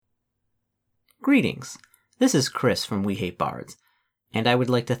Greetings. This is Chris from We Hate Bards, and I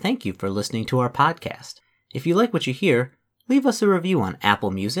would like to thank you for listening to our podcast. If you like what you hear, leave us a review on Apple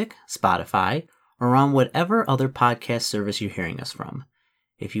Music, Spotify, or on whatever other podcast service you're hearing us from.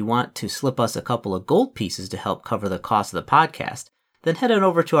 If you want to slip us a couple of gold pieces to help cover the cost of the podcast, then head on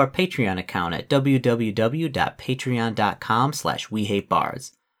over to our Patreon account at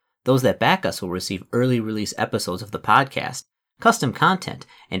www.patreon.com/WeHateBards. Those that back us will receive early release episodes of the podcast, custom content,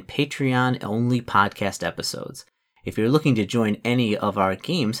 and Patreon-only podcast episodes. If you're looking to join any of our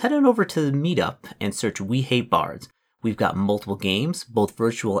games, head on over to the Meetup and search We Hate Bards. We've got multiple games, both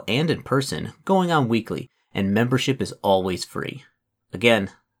virtual and in person, going on weekly, and membership is always free.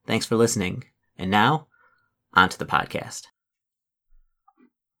 Again, thanks for listening. And now, on to the podcast.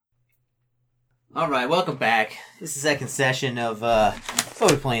 Alright, welcome back. This is the second session of, what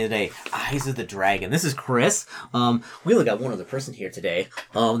are we playing today? Eyes of the Dragon. This is Chris. We only got one other person here today.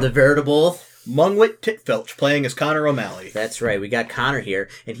 The veritable Mungwit Titfelch playing as Connor O'Malley. That's right, we got Connor here,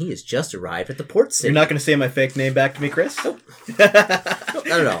 and he has just arrived at the port city. You're not going to say my fake name back to me, Chris? Nope. Not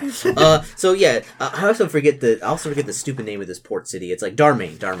at all. I also forget the stupid name of this port city. It's like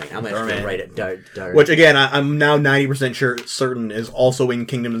Darmain. I'm actually going to write it. Dar. Which, again, I'm now 90% certain is also in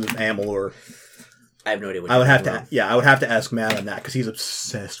Kingdoms of Amalur. I have no idea what I would have to ask Matt on that, because he's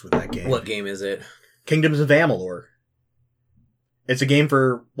obsessed with that game. What game is it? Kingdoms of Amalur. It's a game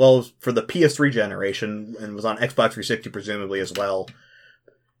for the PS3 generation, and was on Xbox 360 presumably as well.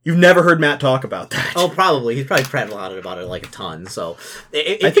 You've never heard Matt talk about that. Oh, probably. He's probably prattling about it like a ton, so...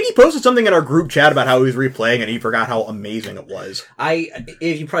 I think he posted something in our group chat about how he was replaying, and he forgot how amazing it was.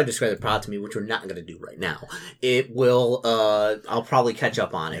 If you probably describe the plot to me, which we're not going to do right now, it will, I'll probably catch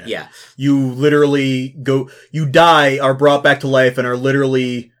up on it, yeah. You die, are brought back to life, and are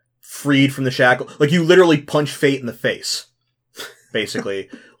literally freed from the shackle. Like, you literally punch fate in the face, basically.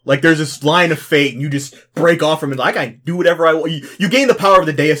 Like, there's this line of fate, and you just break off from it. Like, I can do whatever I want. You gain the power of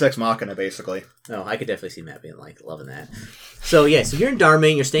the Deus Ex Machina, basically. Oh, I could definitely see Matt being, loving that. So you're in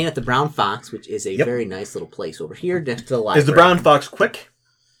Darmain. You're staying at the Brown Fox, which is a very nice little place over here next to the library. Is the Brown Fox quick?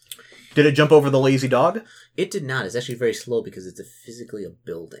 Did it jump over the lazy dog? It did not. It's actually very slow because it's physically a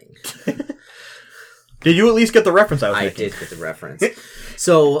building. Did you at least get the reference I was making? I did get the reference.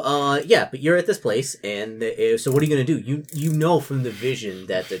 So, but you're at this place, and so what are you going to do? You know from the vision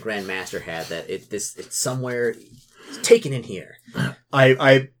that the Grand Master had that it's somewhere taken in here.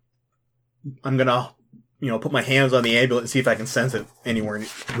 I'm going to, put my hands on the amulet and see if I can sense it anywhere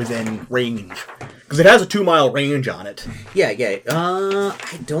within range. Because it has a 2-mile range on it. Yeah. I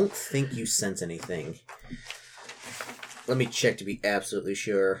don't think you sense anything. Let me check to be absolutely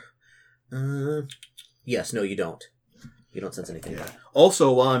sure. Yes, no, you don't. You don't sense anything. Yeah.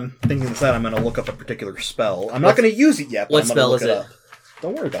 Also, I'm thinking that I'm going to look up a particular spell. I'm not going to use it yet, but what I'm going to look spell is it up.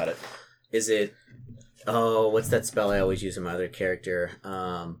 Don't worry about it. Is it... Oh, what's that spell I always use in my other character?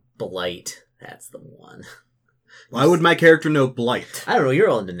 Blight. That's the one. Why would my character know Blight? I don't know, you're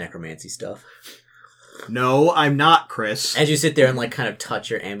all into necromancy stuff. No, I'm not, Chris. As you sit there and, kind of touch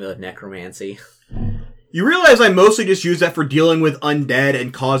your amulet of necromancy... You realize I mostly just use that for dealing with undead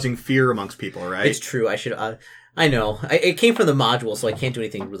and causing fear amongst people, right? It's true. I should... I know. It came from the module, so I can't do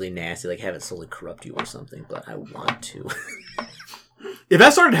anything really nasty, like have it slowly corrupt you or something, but I want to. If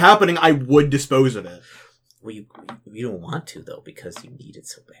that started happening, I would dispose of it. Well, you don't want to, though, because you need it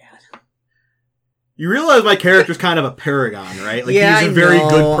so bad. You realize my character's kind of a paragon, right? He's a very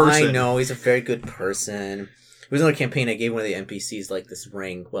good person. I know, he's a very good person. It was another campaign, I gave one of the NPCs, this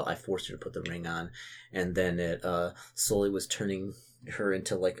ring. Well, I forced her to put the ring on, and then it slowly was turning her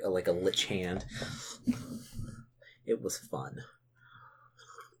into, a lich hand. It was fun.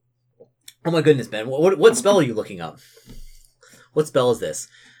 Oh my goodness, Ben. What spell are you looking up? What spell is this?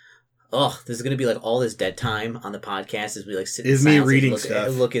 Oh, this is going to be all this dead time on the podcast as we sit in silence. Is me reading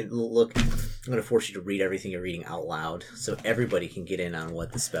stuff. Look. I'm going to force you to read everything you're reading out loud so everybody can get in on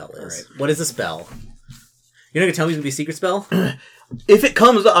what the spell is. Right. What is the spell? You're not going to tell me it's going to be a secret spell? If it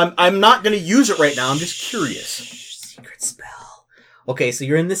comes, I'm not going to use it right now. I'm just curious. Secret spell. Okay, so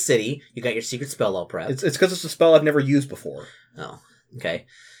you're in the city. You got your secret spell all prepped. It's because it's a spell I've never used before. Oh, okay.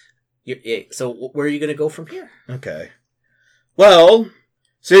 So where are you going to go from here? Okay. Well,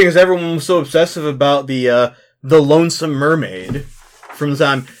 seeing as everyone was so obsessive about the Lonesome Mermaid from the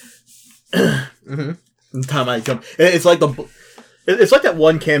time... the time I come... It's like that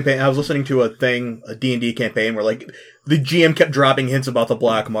one campaign. I was listening to a D&D campaign where the GM kept dropping hints about the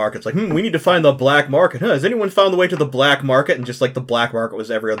black market. It's we need to find the black market. Has anyone found the way to the black market? And just the black market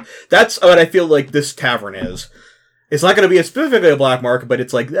was every other. That's what I feel like this tavern is. It's not going to be specifically a black market, but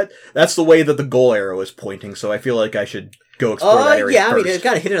it's that. That's the way that the goal arrow is pointing. So I feel like I should go explore that area I mean, first. it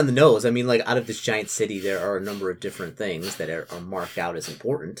kind of hit it on the nose. I mean, like, out of this giant city, there are a number of different things that are marked out as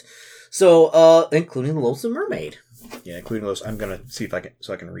important. So, including the Lonesome Mermaid. Yeah, including those. I'm gonna see if I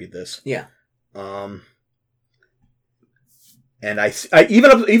can read this. Yeah. And I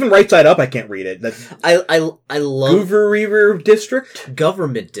even right side up, I can't read it. I love Goover District.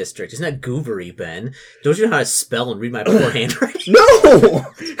 Government District. Isn't that Goovery, Ben? Don't you know how to spell and read my poor handwriting? No.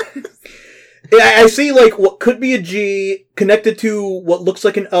 I see like what could be a G connected to what looks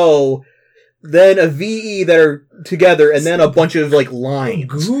like an O, then a VE that are together, and then a bunch of like lines.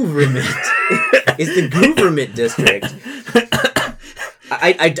 Government. It's the Government District.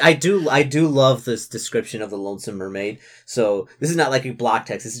 I do love this description of the Lonesome Mermaid. So this is not like a block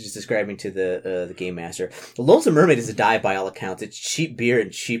text. This is just describing to the game master. The Lonesome Mermaid is a dive by all accounts. Its cheap beer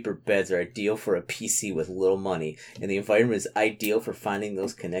and cheaper beds are ideal for a PC with little money, and the environment is ideal for finding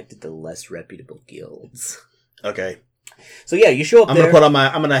those connected to less reputable guilds. Okay. So yeah, you show up there. I'm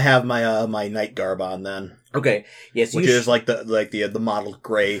gonna have my night garb on then. Okay. Yes, which is like the mottled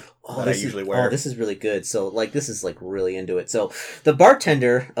gray that I usually wear. Oh, this is really good. So like this is like really into it. So the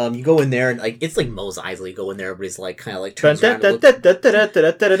bartender, you go in there and like it's like Mos Eisley. You go in there, everybody's like kind of like turns around. Yeah,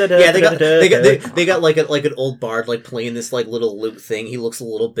 they got like an old bard like playing this like little lute thing. He looks a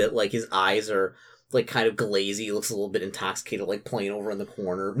little bit like his eyes are like kind of glazy. He looks a little bit intoxicated, like playing over in the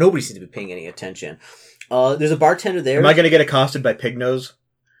corner. Nobody seems to be paying any attention. There's a bartender there. Am I going to get accosted by Pignose?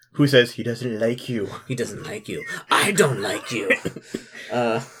 Who says he doesn't like you? He doesn't like you. I don't like you.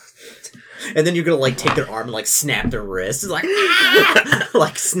 And then you're going to like take their arm and like snap their wrist. It's like,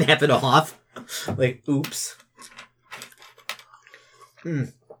 like snap it off. Like, oops.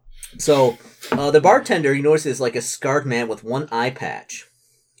 So, the bartender, you notice, is like a scarred man with one eye patch.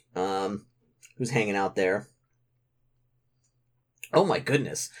 Who's hanging out there. Oh my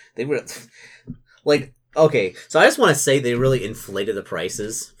goodness. They were... Like... Okay, so I just want to say they really inflated the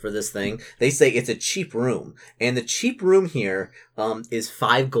prices for this thing. They say it's a cheap room, and the cheap room here is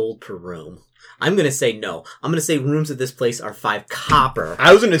 5 gold per room. I'm going to say no. I'm going to say rooms at this place are 5 copper.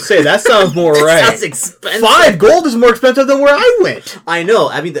 I was going to say, that sounds more right. Sounds expensive. 5 gold is more expensive than where I went. I know.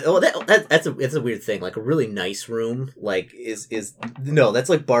 I mean, that's a weird thing. Like, a really nice room, like, is no, that's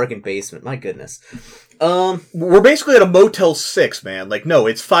like bargain basement. My goodness. We're basically at a Motel 6, man. Like, no,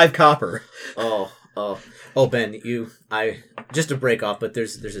 it's 5 copper. Oh, Ben, just to break off, but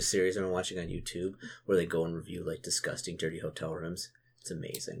there's a series I'm watching on YouTube where they go and review, like, disgusting, dirty hotel rooms. It's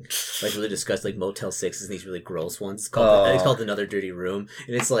amazing. Like, really disgust, like, Motel 6 and these really gross ones. It's called Another Dirty Room,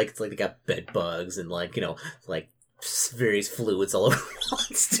 and it's like they got bed bugs and, like, you know, like, various fluids all over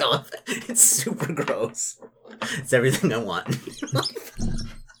and stuff. It's super gross. It's everything I want.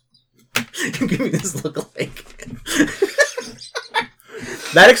 You give me this look like...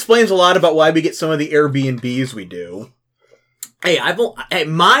 That explains a lot about why we get some of the Airbnbs we do. Hey,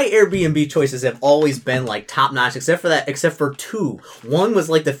 my Airbnb choices have always been like top notch, except for 2. One was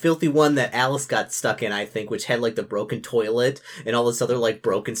like the filthy one that Alice got stuck in, I think, which had like the broken toilet and all this other like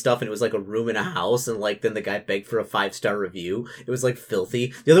broken stuff, and it was like a room in a house, and like then the guy begged for a 5-star review. It was like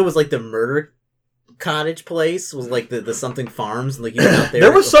filthy. The other was like the murder cottage place, was like the something farms, and like you out there.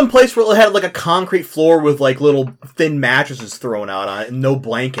 There was some place where it had like a concrete floor with like little thin mattresses thrown out on it and no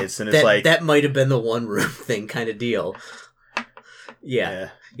blankets, and it's like that might have been the one room thing kind of deal. Yeah,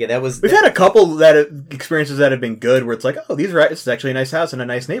 that was. We've had a couple experiences that have been good, where it's like, oh, this is actually a nice house in a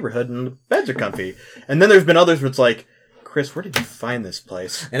nice neighborhood, and the beds are comfy. And then there's been others where it's like, Chris, where did you find this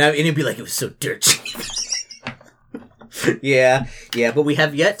place? And it'd be like, it was so dirt cheap. Yeah, but we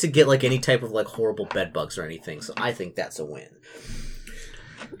have yet to get like any type of like horrible bed bugs or anything, so I think that's a win.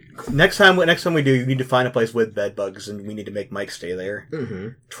 Next time we do, you need to find a place with bed bugs, and we need to make Mike stay there. Mm-hmm.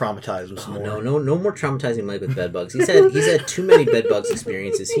 Traumatize him some more. No more traumatizing Mike with bed bugs. He's had too many bed bugs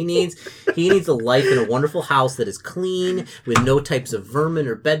experiences. He needs a life in a wonderful house that is clean with no types of vermin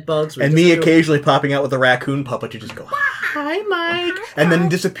or bed bugs. And me occasionally popping out with a raccoon puppet to just go, hi, Mike, and then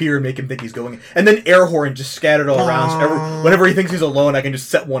disappear and make him think he's going. And then air horn just scattered all around. So whenever he thinks he's alone, I can just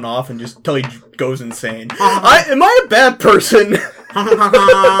set one off and just tell he goes insane. Am I a bad person?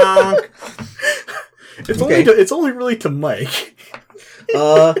 It's only really to Mike.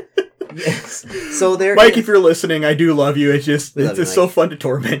 Yes. So there, Mike, if you're listening, I do love you. It's just so fun to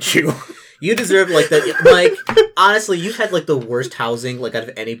torment you. You deserve like that, Mike. Honestly, you've had like the worst housing like out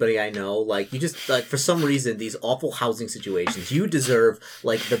of anybody I know. Like you just like for some reason these awful housing situations. You deserve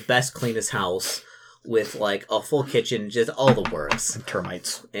like the best, cleanest house with like a full kitchen, just all the works. And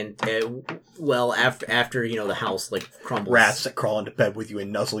termites. And well, after you know the house like crumbles. Rats that crawl into bed with you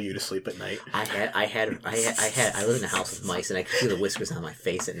and nuzzle you to sleep at night. I live in a house with mice, and I could feel the whiskers on my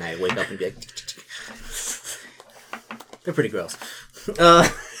face at night. I'd wake up and be like. They're pretty gross.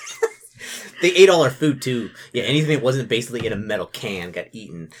 They ate all our food too. Yeah, anything that wasn't basically in a metal can got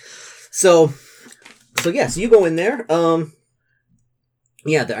eaten. So yeah, so you go in there.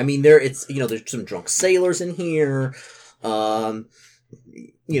 Yeah, I mean, there's some drunk sailors in here. Some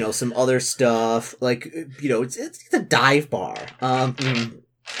other stuff like it's a dive bar.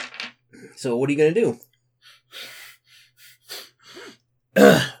 So what are you gonna do?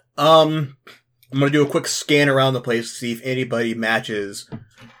 I'm gonna do a quick scan around the place to see if anybody matches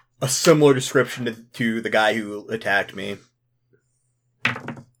a similar description to the guy who attacked me.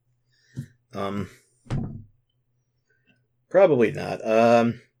 Probably not.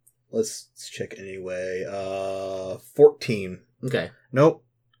 Let's check anyway. 14. Okay. Nope.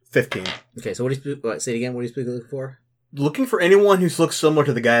 15. Okay, so say it again. What are you looking for? Looking for anyone who looks similar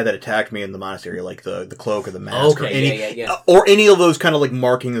to the guy that attacked me in the monastery, like the cloak or the mask. Okay, or any of those kind of like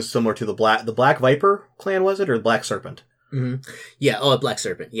markings similar to the Black Viper clan, was it? Or the Black Serpent? Mm-hmm. Yeah, Black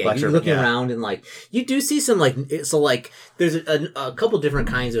Serpent. Yeah, you're looking around and like you do see some there's a couple different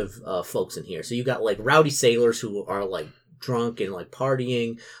kinds of folks in here. So you got like rowdy sailors who are like drunk and like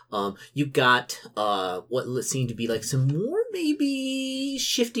partying. You got what seem to be like some more maybe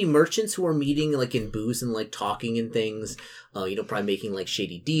shifty merchants who are meeting like in booths and like talking and things. Probably making like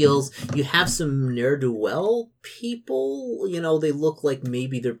shady deals. You have some ne'er-do-well people. They look like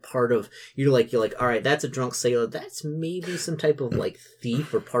maybe they're part of. You're like, all right, that's a drunk sailor. That's maybe some type of like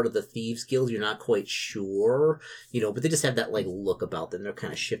thief or part of the thieves guild. You're not quite sure. But they just have that like look about them. They're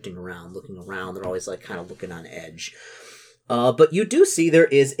kind of shifting around, looking around. They're always like kind of looking on edge. But you do see there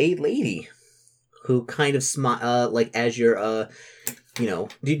is a lady who kind of like as you're do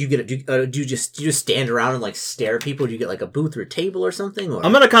you just stand around and like stare at people? Do you get like a booth or a table or something? Or?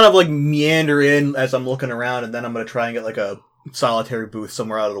 I'm gonna kind of like meander in as I'm looking around, and then I'm gonna try and get like a solitary booth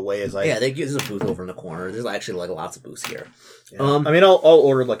somewhere out of the way as I. Yeah, there's a booth over in the corner. There's actually like lots of booths here. Yeah. I'll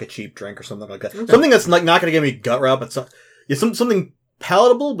order like a cheap drink or something like that. Okay. Something that's like not gonna give me gut rot, but something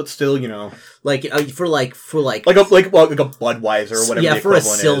palatable, but still, like for a Budweiser or whatever. Yeah, for a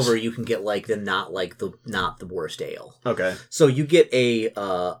silver, you can get like not the worst ale. Okay. So you get a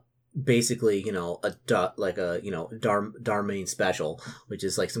basically a Darmain special, which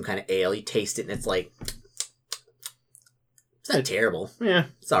is like some kind of ale. You taste it and it's like it's not terrible. Yeah,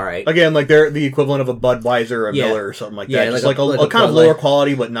 it's all right. Again, like they're the equivalent of a Budweiser or a Miller or something like that. Just like a kind of lower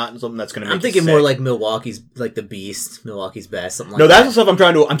quality, but not something that's going to make. I'm thinking more like Milwaukee's, like the Beast, Milwaukee's Best, something like that. No, that's the stuff I'm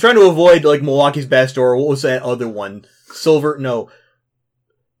trying to avoid, like Milwaukee's Best or what was that other one? Silver? No,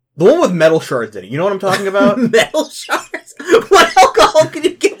 the one with metal shards in it. You know what I'm talking about? Metal shards? What alcohol can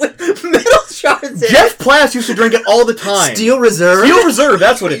you get with metal shards in it? Jeff Plass used to drink it all the time. Steel Reserve. Steel Reserve.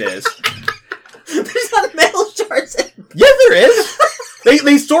 That's what it is. There's not metal shards in it. Yeah, there is.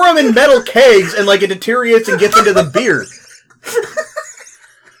 They store them in metal kegs, and like it deteriorates and gets into the beer.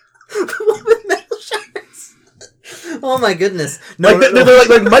 What with metal shards? Oh my goodness! No, they're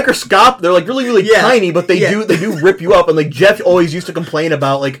like microscopic. They're like really tiny, but they do rip you up. And like Jeff always used to complain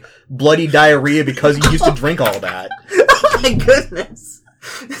about like bloody diarrhea because he used to drink all that. Oh my goodness!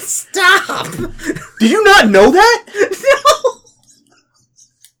 Stop! Did you not know that? No.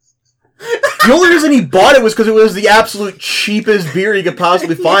 The only reason he bought it was because it was the absolute cheapest beer he could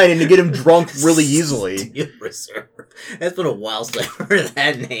possibly find and to get him drunk really easily. Steel Reserve. That's been a while since I heard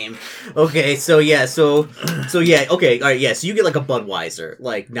that name. Okay, so yeah, okay, all right, yeah, so you get like a Budweiser,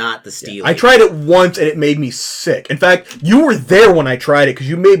 like not the Steel. I tried it once and it made me sick. In fact, you were there when I tried it because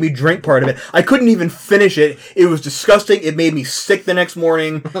you made me drink part of it. I couldn't even finish it. It was disgusting. It made me sick the next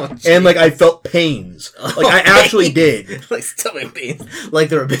morning, and like I felt pains. Like I actually did. Like stomach pains. Like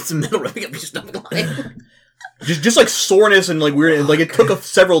there were bits of metal ripping up your stomach line. Just like soreness and like weird, like it took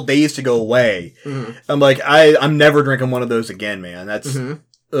several days to go away. Mm-hmm. I'm like, I'm never drinking one of those again, man. That's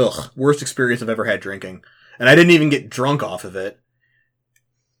worst experience I've ever had drinking, and I didn't even get drunk off of it.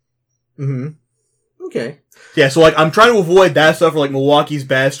 Okay. Yeah, so like I'm trying to avoid that stuff, or like Milwaukee's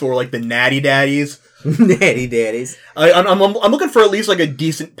Best, or like the Natty Daddies. Natty Daddies. I'm looking for at least like a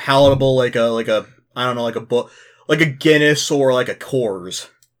decent palatable, like a I don't know, like a Guinness or like a Coors.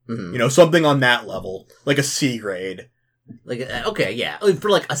 Something on that level. Like a C grade. Like, okay, yeah. For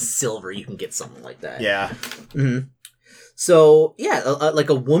like a silver, you can get something like that. Yeah. Mm-hmm. So, yeah, like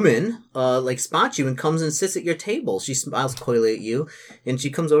a woman, like spots you and comes and sits at your table. She smiles coyly at you, and she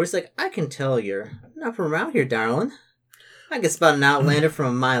comes over. She's like, I can tell you're not from around here, darling. I can spot an outlander from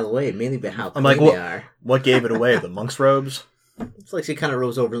a mile away, mainly by how clean they are. What gave it away? The monk's robes? It's like she kind of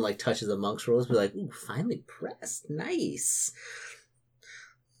rolls over and like touches the monk's robes, be like, ooh, finely pressed. Nice.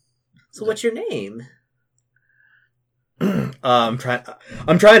 So what's your name? I'm trying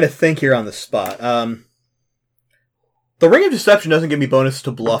to think here on the spot. The Ring of Deception doesn't give me bonus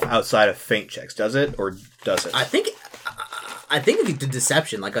to bluff outside of feint checks, does it? Or does it? I think if you did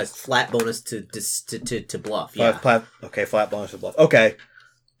deception, like a flat bonus to bluff. Yeah. Flat bonus to bluff. Okay.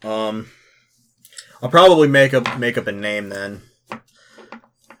 I'll probably make up a name then.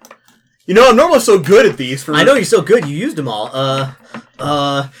 You know, I'm normally so good at these. I know you're so good. You used them all.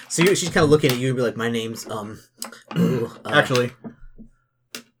 So she's kind of looking at you and be like, "My name's Actually,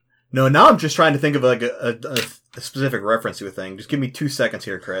 no. Now I'm just trying to think of like a specific reference to a thing. Just give me 2 seconds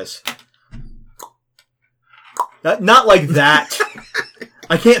here, Chris. Not like that.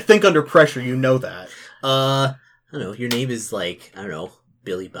 I can't think under pressure. You know that. I don't know. Your name is like, I don't know,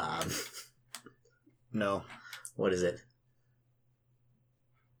 Billy Bob. No. What is it?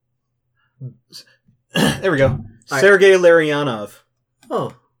 There we go. Sergei Larionov.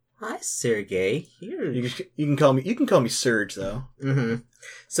 Oh, hi, Sergei. You can call me Serge though. Mm-hmm.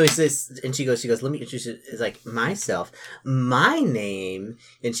 So he says, and she goes, let me introduce it. It's like myself, my name,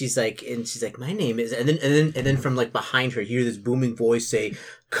 and she's like, my name is, and then from like behind her, you hear this booming voice say,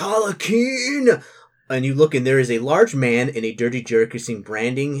 Kalakeen. And you look, and there is a large man in a dirty jerkin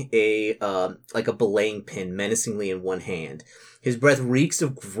branding a belaying pin menacingly in one hand. His breath reeks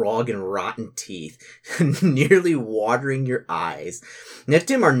of grog and rotten teeth, nearly watering your eyes. Next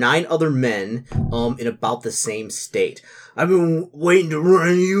to him are 9 other men, in about the same state. I've been waiting to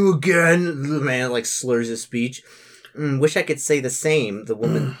run you again. The man, like, slurs his speech. Wish I could say the same, the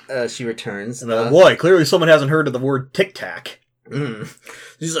woman, she returns. Boy, clearly someone hasn't heard of the word tic-tac.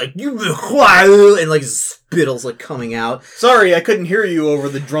 She's like, you be quiet, and like spittle's like coming out. Sorry, I couldn't hear you over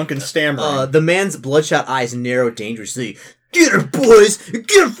the drunken stammering. The man's bloodshot eyes narrow dangerously. Get her, boys!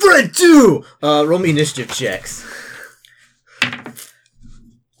 Get a friend too! Roll me initiative checks.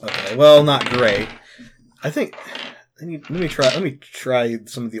 Okay, well, not great. I think let me try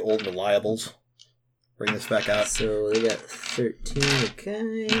some of the old reliables. Bring this back out. So they got 13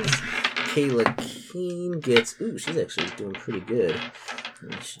 guys. Kayla Keen gets... Ooh, she's actually doing pretty good.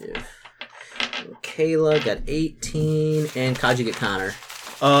 Initiative. Kayla got 18. And how'd you get Connor?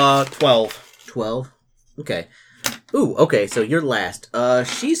 12. 12? Okay. Ooh, okay, so you're last.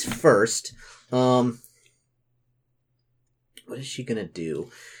 She's first. What is she gonna do?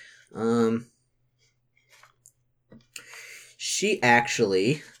 She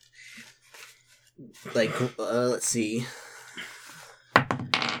actually... Like, let's see...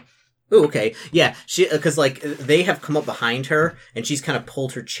 Oh, okay. Yeah, she because like they have come up behind her, and she's kind of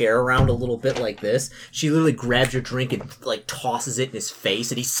pulled her chair around a little bit like this. She literally grabs your drink and like tosses it in his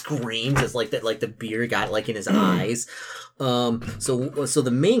face, and he screams as like that, like the beer got like in his eyes. So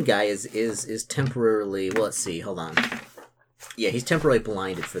the main guy is temporarily. Well, let's see. Hold on. Yeah, he's temporarily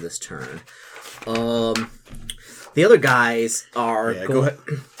blinded for this turn. The other guys are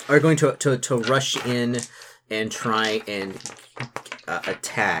going to rush in and try and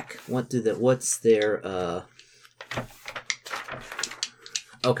attack. What's their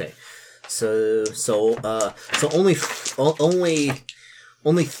Okay. So only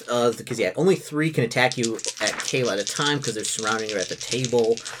only 3 can attack you at Kayla at a time because they're surrounding her at the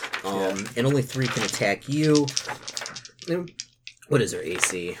table. And only 3 can attack you. What is her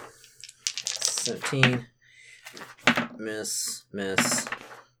AC? 17. Miss.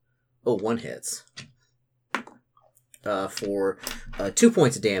 Oh, 1 hits. For 2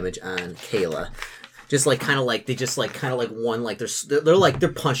 points of damage on Kayla. Just like kind of like one, like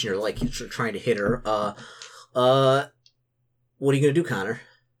they're punching her, like trying to hit her. What are you gonna do, Connor?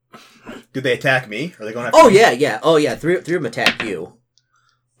 Do they attack me? Are they going? Oh yeah. 3 of them attack you.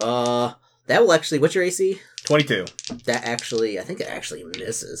 That will actually. What's your AC? 22. That actually, I think it actually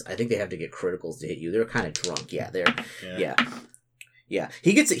misses. I think they have to get criticals to hit you. They're kind of drunk. Yeah, Yeah.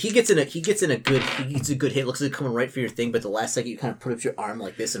 He gets a good hit. Looks like it's coming right for your thing, but the last second you kind of put up your arm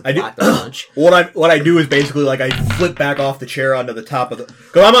like this and block the punch. What I do is basically like I flip back off the chair onto the top of the.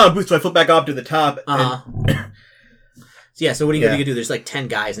 Because I'm on a boost, so I flip back off to the top. Yeah. So what are you gonna do? There's like 10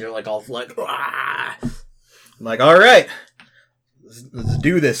 guys, and they're like all like. Ah! I'm like, all right, let's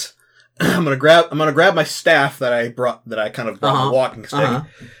do this. I'm gonna grab my staff that I brought my walking stick,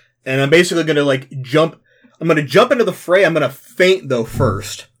 and I'm basically gonna like jump. I'm gonna jump into the fray. I'm gonna feint though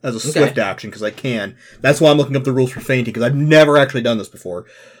first as a swift action because I can. That's why I'm looking up the rules for feinting because I've never actually done this before.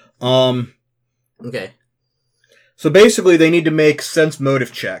 Okay. So basically, they need to make sense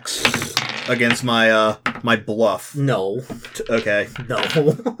motive checks against my my bluff. No. Okay. No.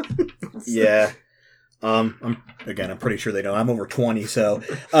 Yeah. I'm pretty sure they know. I'm over 20, so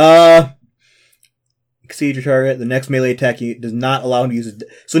exceed your target. The next melee attack does not allow him to use it.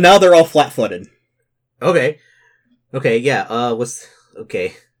 So now they're all flat-footed. Okay. Yeah.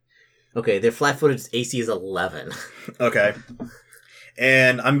 Okay. Okay, their flat-footed AC is 11. Okay.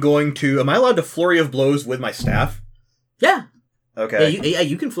 And I'm going to... Am I allowed to flurry of blows with my staff? Yeah. Okay.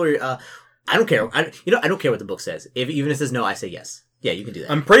 You can flurry... I don't care. I don't care what the book says. Even if it says no, I say yes. Yeah, you can do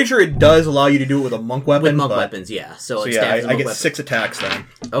that. I'm pretty sure it does allow you to do it with a monk weapon. With monk weapons, yeah. So yeah, I get weapon. 6 attacks then.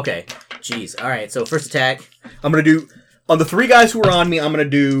 Okay. Jeez. All right, so first attack. I'm going to do... On the 3 guys who are on me, I'm going to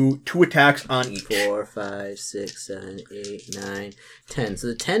do 2 attacks on each. 4, 5, 6, 7, 8, 9, 10. So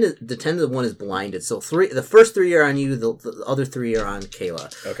the 10th one is blinded. So the first 3 are on you. The other 3 are on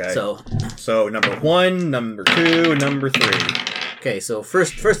Kayla. Okay. So number 1, number 2, and number 3. Okay. So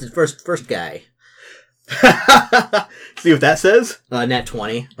first guy. See what that says? Nat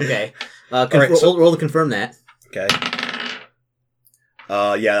 20. Okay. Right, roll to confirm that. Okay.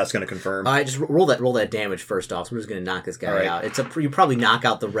 Yeah, that's going to confirm. All right, just roll that damage first off. So we're just going to knock this guy out. You probably knock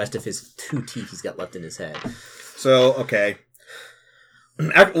out the rest of his 2 teeth he's got left in his head. So, okay.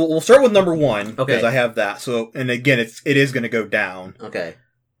 We'll start with number 1 because Okay. I have that. So, and again, it is going to go down. Okay.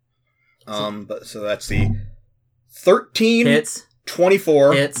 So that's the 13 Hits.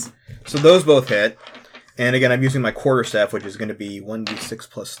 24 Hits. So those both hit. And again, I'm using my quarterstaff, which is going to be 1d6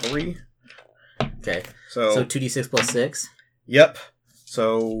 plus 3. Okay. So 2d6 plus 6. Yep.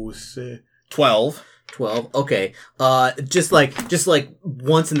 So 12. 12. Okay. Just like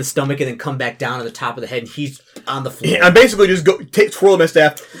once in the stomach and then come back down to the top of the head and he's on the floor. Yeah, I basically just twirl my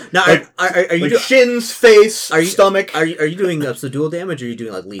staff. Now, are you shins, face, stomach? Are you doing subdual damage or are you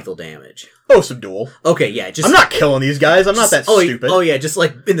doing like lethal damage? Oh, subdual. Okay, yeah. I'm not killing these guys. I'm not that stupid. Oh yeah, just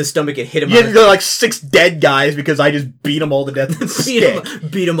like in the stomach and hit him. Yeah, there are like 6 dead guys because I just beat them all to death.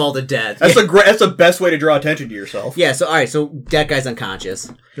 beat them all to death. That's that's the best way to draw attention to yourself. Yeah. So all right. So that guy's unconscious.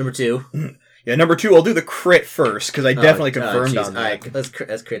 Number 2. Yeah, number 2. I'll do the crit first because I definitely confirmed on that. All right, let's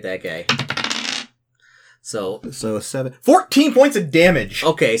crit that guy. So 7, 14 points of damage.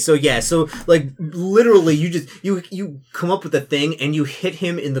 Okay, so yeah, so like literally, you come up with a thing and you hit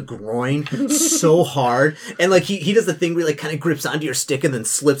him in the groin so hard, and like he does the thing where he like kind of grips onto your stick and then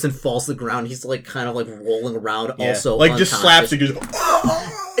slips and falls to the ground. He's like kind of like rolling around, also like just slaps you, just.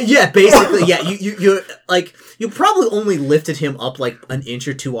 Yeah, basically, yeah. You like you probably only lifted him up like an inch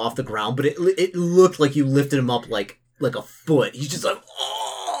or 2 off the ground, but it looked like you lifted him up like a foot. He's just like,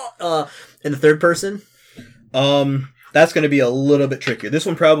 and the third person. That's going to be a little bit trickier. This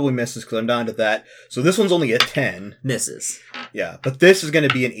one probably misses because I'm down to that. So this one's only a 10. Misses. Yeah, but this is going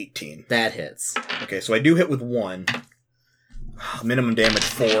to be an 18. That hits. Okay, so I do hit with 1. Minimum damage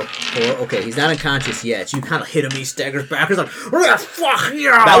 4. 4. Okay, he's not unconscious yet. So you kind of hit him. He staggers back. He's like, "Fuck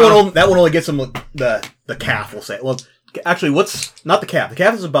yeah!" That one only gets him the calf. We'll say. Well, actually, what's not the calf? The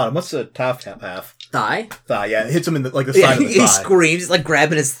calf is the bottom. What's the top half? Thigh. Yeah, it hits him in the side of the thigh. He screams. He's like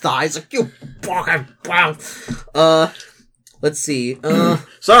grabbing his thighs. Like, you fucking wow. Let's see.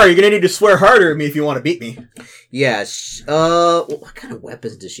 Sorry, you're gonna need to swear harder at me if you want to beat me. Yeah. What kind of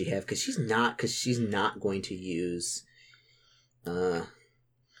weapons does she have? Because she's not going to use.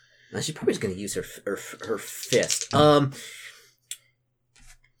 She's probably just going to use her fist.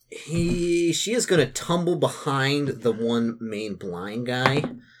 She is going to tumble behind the one main blind guy.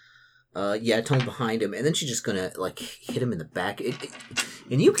 Tumble behind him, and then she's just going to like hit him in the back.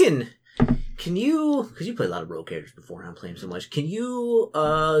 And you can you, because you play a lot of rogue characters before, and I'm playing so much. Can you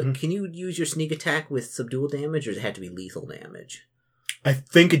use your sneak attack with subdual damage, or does it have to be lethal damage? I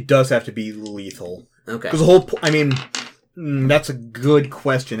think it does have to be lethal. Okay. Because the whole, that's a good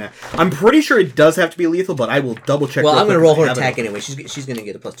question. I'm pretty sure it does have to be lethal, but I will double check. Well, I'm going to roll her attack anyway. She's going to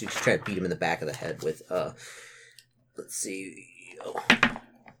get a +2 to try to beat him in the back of the head with, let's see.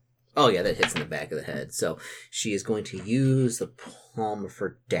 Oh yeah, that hits in the back of the head. So she is going to use the palm of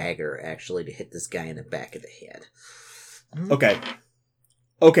her dagger, actually, to hit this guy in the back of the head. Okay.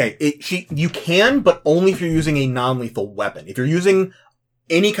 You can, but only if you're using a non-lethal weapon. If you're using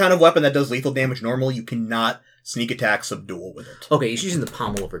any kind of weapon that does lethal damage normally, you cannot sneak attack subdual with it. Okay, she's using the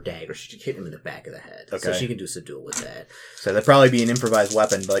pommel of her dagger. She hit him in the back of the head. Okay. So she can do subdual with that. So that'd probably be an improvised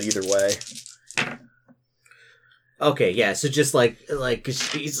weapon, but either way. Okay, yeah, so just like,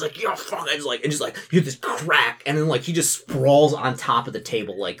 he's like, yo, fuck, and just like, you get this crack, and then like, he just sprawls on top of the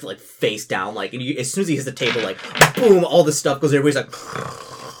table, like face down, like, and as soon as he hits the table, like, boom, all this stuff goes, everybody's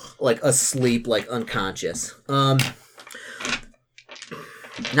like asleep, like, unconscious. Now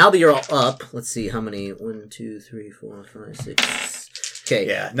that you're all up, let's see, how many, 1, 2, 3, 4, 5, 6, okay.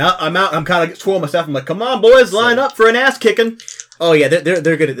 Yeah, now I'm out, I'm kind of twirling myself, I'm like, come on, boys, line up for an ass kicking. Oh yeah,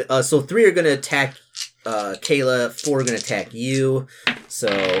 they're gonna, so 3 are gonna attack Kayla, 4 are going to attack you. So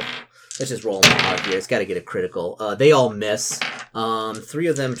let's just roll them out here. It's got to get a critical. They all miss. 3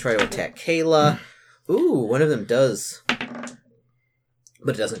 of them try to attack Kayla. Ooh, one of them does.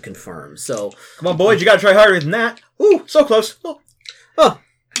 but it doesn't confirm. So come on, boys, you gotta try harder than that. Ooh, so close. Oh.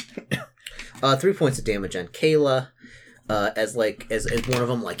 3 points of damage on Kayla. As one of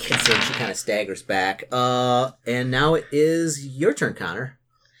them like hits her and she kind of staggers back. And now it is your turn, Connor.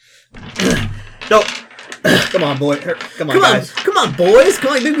 No. Come on, boy. Come on, guys. Come on, boys.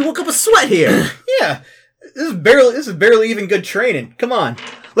 Come on, make me woke up a sweat here. Yeah. This is barely even good training. Come on.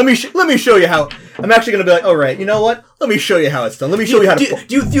 Let me show you how. I'm actually gonna be like, all right, you know what? Let me show you how it's done. Let me show you how to.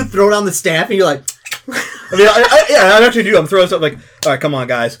 Do you throw down the staff and you're like? I mean, I actually do. I'm throwing stuff like, all right, come on,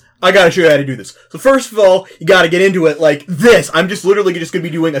 guys. I gotta show you how to do this. So first of all, you gotta get into it like this. I'm just literally just gonna be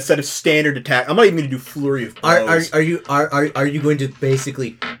doing a set of standard attack. I'm not even gonna do flurry of blows. Are you going to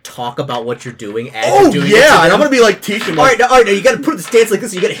basically talk about what you're doing as you're doing it? Oh yeah, and I'm gonna be like teaching. All right, now you gotta put the stance like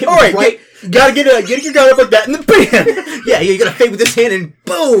this. You gotta hit right. You gotta get your gun up like that, and then bam. Yeah, you gotta fake with this hand and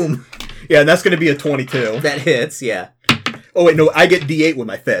boom. Yeah, and that's gonna be a 22. That hits. Yeah. Oh wait, no, I get D8 with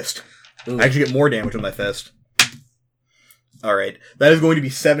my fist. Ooh. I actually get more damage with my fist. Alright. That is going to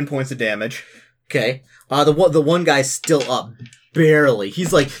be 7 points of damage. Okay. The one guy's still up. Barely.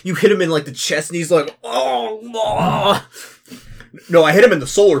 He's like, you hit him in like the chest and he's like, oh. No, I hit him in the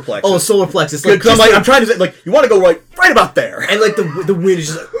solar plexus. Oh, solar plexus. Like, I'm trying to say, like, you want to go right about there. And like the wind is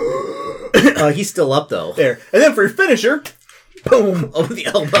just like, he's still up though. There. And then for your finisher, boom. Over the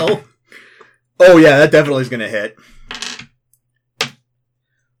elbow. Oh yeah, that definitely is going to hit.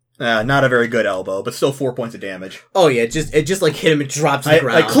 Not a very good elbow, but still 4 points of damage. Oh yeah, it just like hit him and dropped to the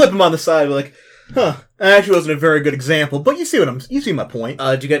ground. I clip him on the side, like, that actually wasn't a very good example, but you see my point.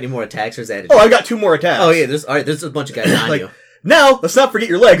 Do you got any more attacks or is that? Oh, I got 2 more attacks. Oh yeah, there's a bunch of guys on you. Now, let's not forget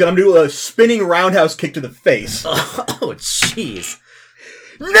your leg, and I'm doing a spinning roundhouse kick to the face. Oh jeez.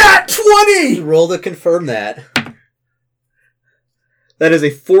 Nat 20! Roll to confirm that. That is a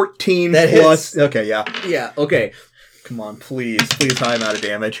 14 that plus. Hits. Okay, yeah. Yeah, okay. Come on, please high amount of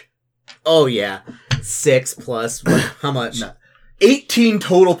damage. Oh yeah. 6 plus how much? No. 18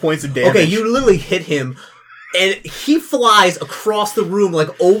 total points of damage. Okay, you literally hit him and he flies across the room like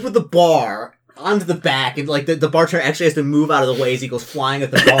over the bar onto the back and like the bartender actually has to move out of the way as he goes flying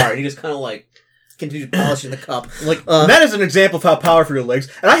at the bar and he just kind of like continue polishing the cup. Like that is an example of how powerful your legs.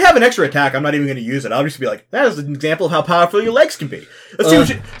 And I have an extra attack. I'm not even going to use it. I'll just be like, that is an example of how powerful your legs can be. Let's see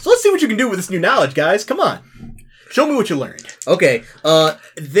what you can do with this new knowledge, guys. Come on. Show me what you learned. Okay. All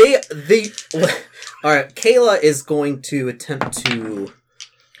right. Kayla is going to attempt to.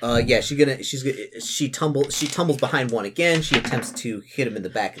 She tumbles behind one again. She attempts to hit him in the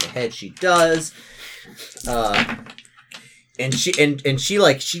back of the head. She does. And she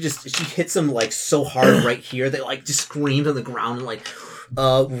hits him like so hard right here that like just screams on the ground and like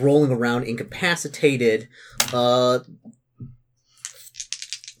rolling around incapacitated.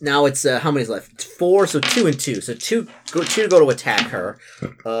 Now it's how many's left? 4, so 2 and 2. So 2 go to attack her.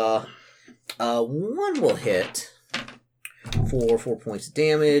 1 will hit. 4 points of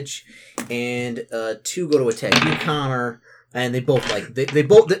damage, and 2 go to attack you, Connor. And they both they're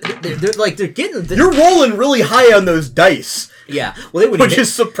getting. You're rolling really high on those dice. Yeah, well, which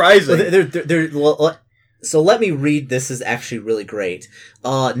is surprising. So let me read. This is actually really great.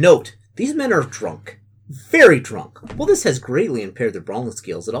 Note: these men are drunk. Very drunk. While this has greatly impaired their brawling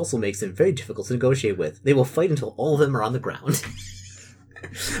skills, it also makes them very difficult to negotiate with. They will fight until all of them are on the ground.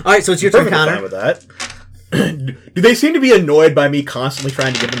 Alright, so it's your turn, Connor. Fine with that. Do they seem to be annoyed by me constantly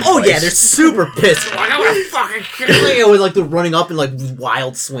trying to give them advice? Oh yeah, they're super pissed. Like, I want to fucking kill you! With like they're running up in like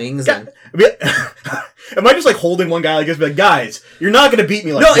wild swings. And... Am I just like holding one guy like this? Be like, guys, you're not gonna beat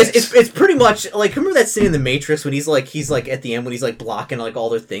me like this. No, it's pretty much like, remember that scene in The Matrix when he's like at the end when he's like blocking like all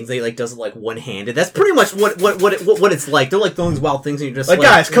their things. They like does it like one handed. That's pretty much what it's like. They're like throwing these wild things and you're just like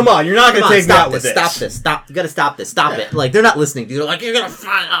guys, come on, you're not gonna take me out with this. Stop this! Stop! You gotta stop this! Stop it! Like they're not listening. They're like, you're gonna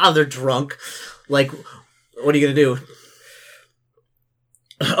find. They're drunk. Like. What are you gonna do?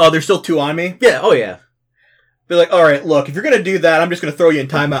 Oh, there's still 2 on me? Yeah, oh yeah. They're like, alright, look, if you're gonna do that, I'm just gonna throw you in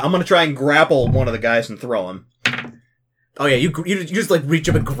timeout. I'm gonna try and grapple one of the guys and throw him. Oh yeah, you just like reach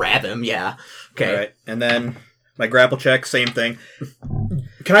up and grab him, yeah. Okay. Alright, and then my grapple check, same thing.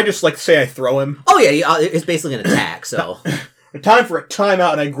 Can I just like say I throw him? Oh yeah, it's basically an attack, so. Time for a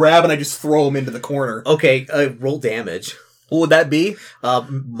timeout and I grab and I just throw him into the corner. Okay, roll damage. What would that be?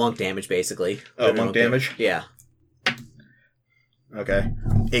 Monk damage, basically. Oh, monk damage? Yeah. Okay.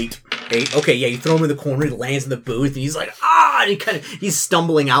 8. Okay, yeah, you throw him in the corner, he lands in the booth, and he's like, ah! And he's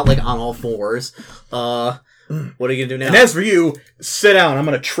stumbling out, like, on all fours. What are you gonna do now? And as for you, sit down, I'm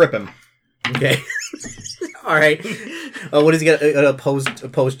gonna trip him. Okay. Alright. What does he get? An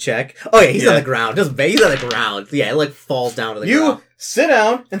opposed check? Oh, yeah, he's on the ground. He's on the ground. Yeah, it, like, falls down to the ground. You sit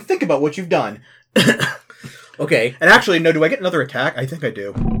down and think about what you've done. Okay. And actually, no, do I get another attack? I think I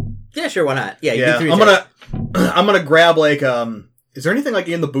do. Yeah, sure, why not? Yeah, you Yeah, do 3 I'm attacks. gonna grab, like, is there anything, like,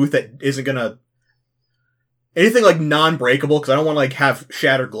 in the booth that isn't gonna... Anything, like, non-breakable? Because I don't want to, like, have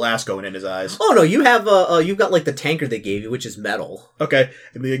shattered glass going in his eyes. Oh, no, you have, you've got, like, the tankard they gave you, which is metal. Okay.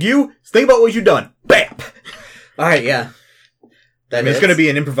 And be like, you, think about what you've done. Bam! Alright, yeah. It's going to be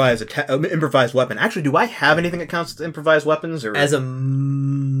an improvised weapon. Actually, do I have anything that counts as improvised weapons? Or As a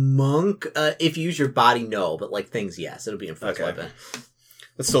monk, if you use your body, no. But, like, things, yes. It'll be an improvised weapon.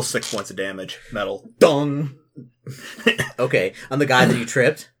 That's still 6 points of damage. Metal. Dung! Okay. On the guy that you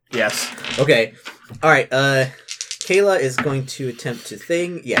tripped? Yes. Okay. Alright, Kayla is going to attempt to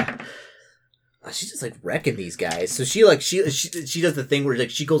thing. Yeah. She's just, like, wrecking these guys. So she does the thing where, like,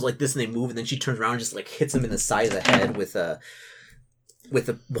 she goes like this and they move, and then she turns around and just, like, hits them in the side of the head with the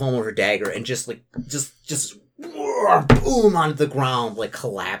palm of her dagger, and just boom onto the ground, like,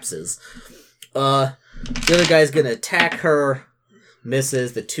 collapses. The other guy's gonna attack her,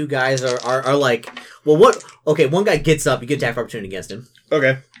 misses. The 2 guys are like, well, what? Okay, one guy gets up, you get attack opportunity against him.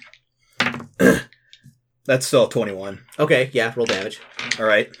 Okay. That's still 21. Okay, yeah, roll damage. All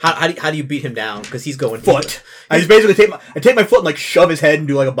right. How do you beat him down? Because he's going foot. I just basically take my foot and, like, shove his head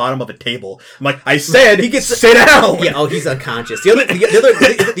into, like, a bottom of a table. I'm like, I said, sit down. Yeah. Oh, he's unconscious.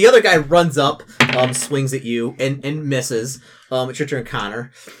 The other guy runs up, swings at you and misses. It's your turn,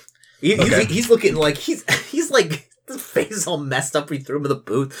 Connor. He's looking like he's like, his face is all messed up. He threw him in the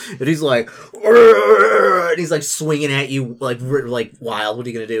booth, and he's like, and he's like swinging at you like wild. What are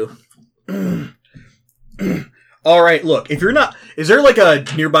you gonna do? All right, look, if you're not... Is there, like, a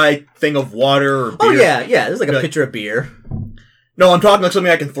nearby thing of water or beer? Oh, yeah, there's, like, a pitcher of beer. No, I'm talking like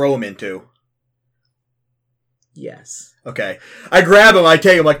something I can throw him into. Yes. Okay. I grab him, I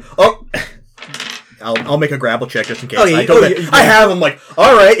take him, like, oh... I'll make a grapple check just in case. I have him, like,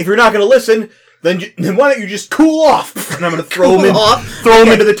 all right, if you're not going to listen, then why don't you just cool off? And I'm going to throw him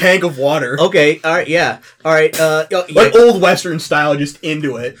into the tank of water. Okay, all right, yeah. All right, like old Western style, just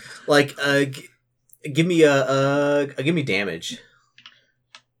into it. Like, give me damage.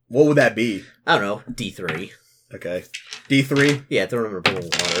 What would that be? I don't know. D3. Okay. D3? Yeah, throw him in a bowl of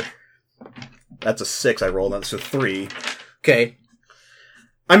water. That's a 6 I rolled on, so 3. Okay.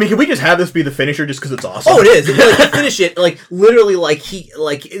 I mean, can we just have this be the finisher just because it's awesome? Oh, it is. Like, finish it. Like, literally, like,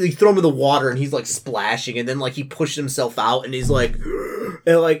 you throw him in the water and he's, like, splashing, and then, like, he pushes himself out and he's, like,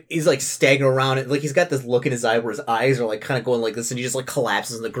 he's, like, staggering around it. Like, he's got this look in his eye where his eyes are, like, kind of going like this, and he just, like,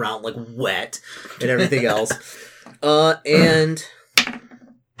 collapses on the ground, like, wet and everything else. And...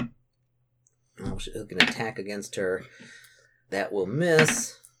 Oh, she's going to attack against her. That will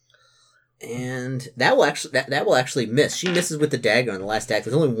miss. And that will actually miss. She misses with the dagger on the last attack.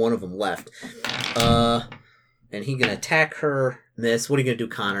 There's only one of them left. And he's gonna attack her. Miss. What are you gonna do,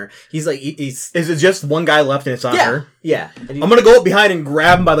 Connor? He's like, Is it just one guy left and it's on her? Yeah. I'm gonna go up behind and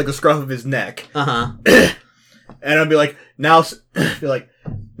grab him by like the scruff of his neck. Uh-huh. And I'll be like, now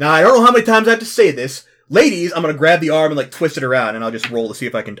I don't know how many times I have to say this. Ladies, I'm gonna grab the arm and like twist it around, and I'll just roll to see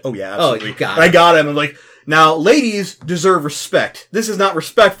if I can. Oh yeah, absolutely. Oh, you got it. I got him. I'm like, now, ladies deserve respect. This is not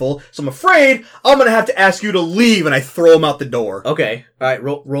respectful, so I'm afraid I'm gonna have to ask you to leave, and I throw him out the door. Okay. All right.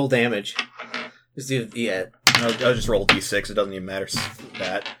 Roll damage. Just do, yeah. I'll just roll D6. It doesn't even matter.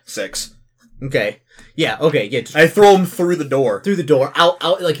 That 6. Okay. Yeah. Okay. Yeah. I throw him through the door. Through the door. Out.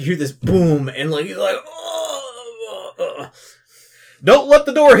 Like you hear this boom, and like you're like, Don't let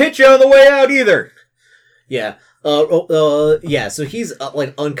the door hit you on the way out either. Yeah. Yeah. So he's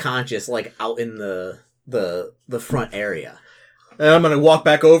like unconscious, like out in the front area. And I'm gonna walk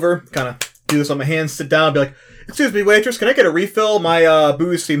back over, kind of do this on my hands, sit down, and be like, "Excuse me, waitress, can I get a refill? My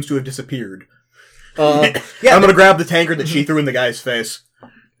booze seems to have disappeared." Yeah. I'm gonna grab the tankard that she threw in the guy's face.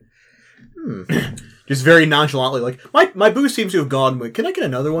 Just very nonchalantly, like, my booze seems to have gone. Can I get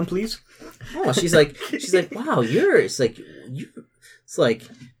another one, please? Oh, she's like, wow, it's like,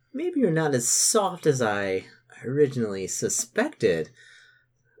 maybe you're not as soft as I originally suspected.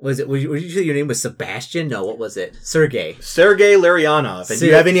 Would you say your name was Sebastian? No, what was it? Sergei Larionov. And do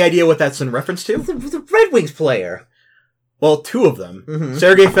you have any idea what that's in reference to? The Red Wings player. Well, 2 of them. Mm-hmm.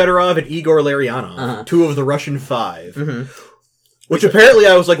 Sergei Fedorov and Igor Larionov. Uh-huh. 2 of the Russian 5. Mm-hmm. Which apparently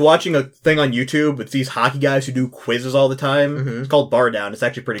I was like watching a thing on YouTube with these hockey guys who do quizzes all the time. Mm-hmm. It's called Bar Down. It's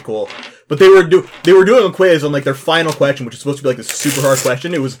actually pretty cool. But they were doing a quiz on like their final question, which is supposed to be like this super hard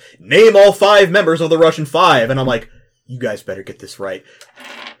question. It was name all 5 members of the Russian 5, and I'm like, you guys better get this right.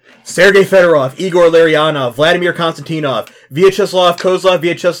 Sergei Fedorov, Igor Larionov, Vladimir Konstantinov, Vyacheslav Kozlov,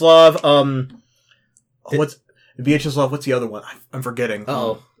 what's the other one? I'm forgetting.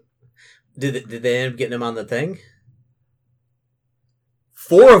 Oh, did they end up getting him on the thing?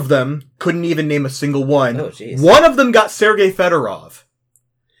 4 of them couldn't even name a single one. Oh, jeez. One of them got Sergei Fedorov.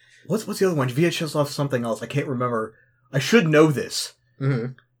 What's the other one? Vyacheslav something else. I can't remember. I should know this.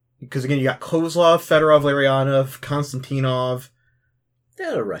 Mm-hmm. Because again, you got Kozlov, Fedorov, Larionov, Konstantinov.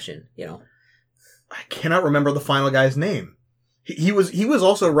 They're Russian, you know. I cannot remember the final guy's name. He was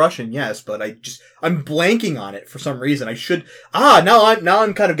also Russian, yes, but I'm blanking on it for some reason. I should now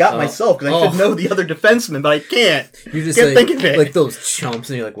I'm kind of got myself because I should know the other defenseman, but I can't. You just can't think of it. Like those chumps,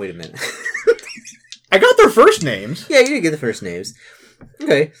 and you're like, wait a minute. I got their first names. Yeah, you didn't get the first names.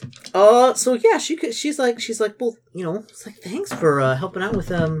 Okay. So yeah, she's like, well, you know, it's like thanks for helping out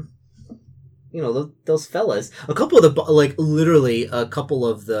with you know, those fellas. A couple of the, like, literally a couple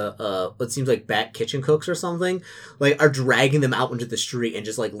of the, what seems like back kitchen cooks or something, like, are dragging them out into the street and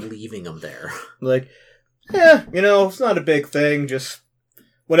just, like, leaving them there. Like, yeah, you know, it's not a big thing, just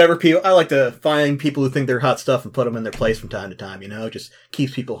whatever people, I like to find people who think they're hot stuff and put them in their place from time to time, you know, just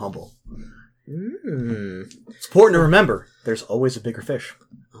keeps people humble. It's important to remember, there's always a bigger fish.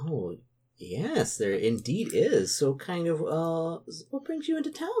 Oh, yes, there indeed is. So kind of, what brings you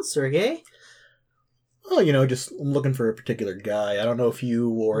into town, Sergei? Well, you know, just looking for a particular guy. I don't know if you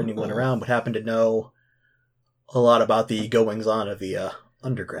or anyone around would happen to know a lot about the goings-on of the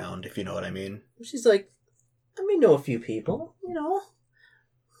underground, if you know what I mean. She's like, I may know a few people, you know.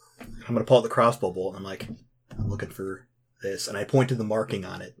 I'm going to pull out the crossbow bolt, and I'm like, I'm looking for this. And I point to the marking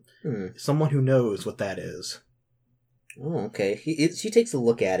on it. Someone who knows what that is. Oh, okay. She takes a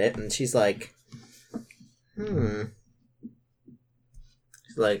look at it, and she's like, She's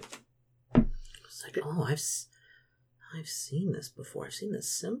like, oh, I've seen this before. I've seen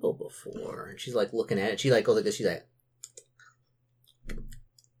this symbol before. And she's like looking at it. She like goes like this. She's like,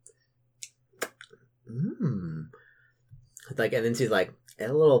 Like, and then she's like,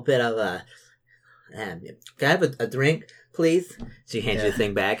 a little bit of a, can I have a drink, please? She hands you the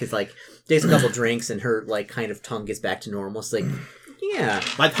thing back. It's like, takes a couple drinks, and her like kind of tongue gets back to normal. It's like, yeah,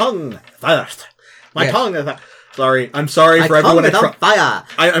 my tongue first. My tongue is. Sorry, I'm sorry for everyone.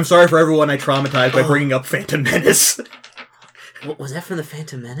 I'm sorry for everyone I traumatized by bringing up Phantom Menace. What was that from the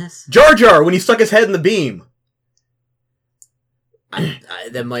Phantom Menace? Jar Jar when he stuck his head in the beam.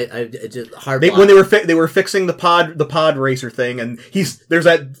 That might just hard. When they were fixing the pod racer thing, and there's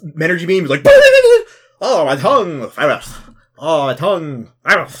that energy beam. He's like, oh my tongue, virus. Oh my tongue,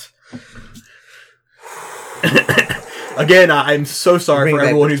 virus. Again, I'm so sorry for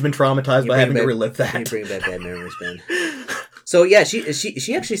everyone who's been traumatized by having to relive that. You bring back bad memories, Ben. So yeah,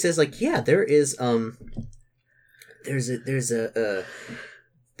 she actually says like, yeah, there is there's a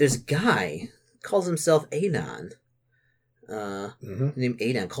guy calls himself Anon. Named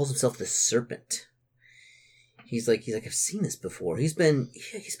Adon, calls himself the Serpent. He's like I've seen this before. He's been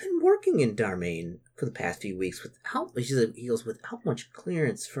working in Darmain for the past few weeks without much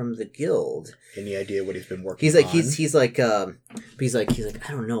clearance from the guild. Any idea what he's been working on? He's like I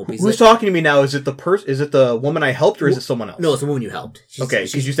don't know. Who's talking to me now? Is it the woman I helped, or is it someone else? No, it's the woman you helped. Okay,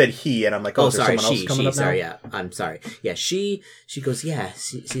 because you said he, and I'm like, sorry, someone else coming up now? Sorry, yeah, I'm sorry. Yeah, she goes, yeah.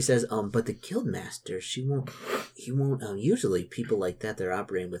 She says, but the guildmaster, he won't. Usually, people like that, they're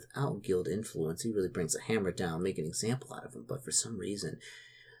operating without guild influence. He really brings a hammer down, make an example out of him. But for some reason,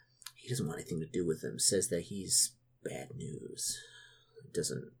 he doesn't want anything to do with him. Says that he's bad news.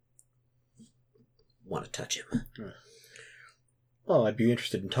 Doesn't want to touch him. Well, I'd be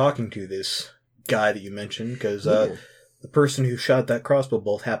interested in talking to this guy that you mentioned, because the person who shot that crossbow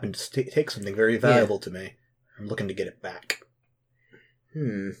bolt happened to take something very valuable to me. I'm looking to get it back.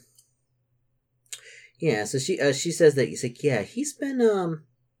 Yeah, so she says that he's like, yeah, he's been out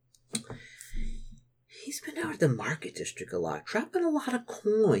at the market district a lot, dropping a lot of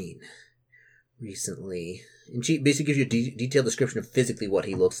coin recently. And she basically gives you a detailed description of physically what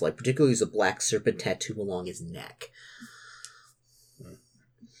he looks like, particularly as a black serpent tattoo along his neck.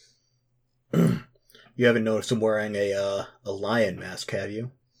 You haven't noticed him wearing a lion mask, have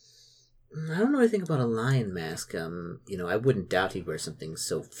you? I don't know anything about a lion mask. I wouldn't doubt he'd wear something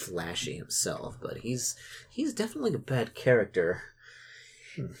so flashy himself, but he's definitely a bad character.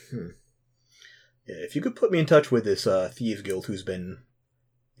 Yeah, if you could put me in touch with this Thieves Guild who's been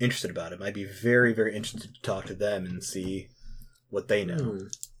interested about it, I'd be very, very interested to talk to them and see what they know.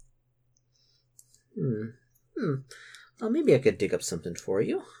 Well, maybe I could dig up something for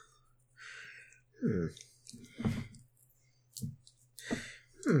you.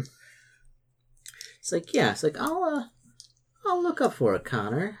 It's like, I'll look up for it,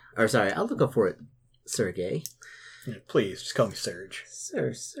 Connor. Or sorry, I'll look up for it, Sergei. Yeah, please, just call me Serge.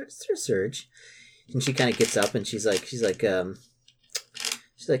 Sir Serge. And she kind of gets up and she's like,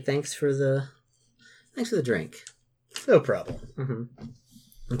 thanks for the drink. No problem.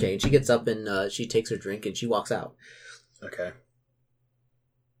 Okay, and she gets up and she takes her drink and she walks out. Okay.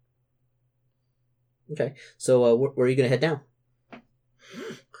 Okay, so where are you going to head now?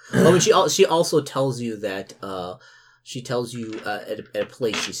 Oh, and she also tells you that she tells you at a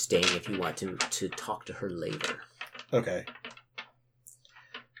place she's staying if you want to talk to her later. Okay.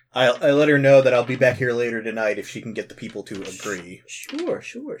 I let her know that I'll be back here later tonight if she can get the people to agree. Sure.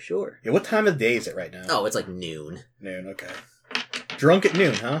 Yeah, what time of day is it right now? Oh, it's like noon. Noon, okay. Drunk at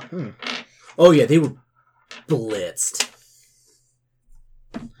noon, huh? Oh yeah, they were blitzed.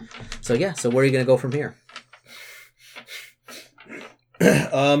 So yeah, so where are you going to go from here?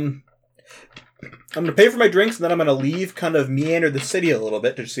 I'm going to pay for my drinks, and then I'm going to leave, kind of meander the city a little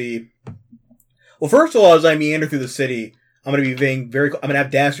bit to see... Well, first of all, as I meander through the city, I'm going to be being I'm going to have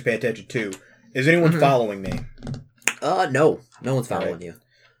Dash to pay attention to. Is anyone following me? No. No one's following you.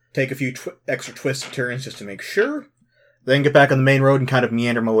 Take a few extra twists and turns just to make sure. Then get back on the main road and kind of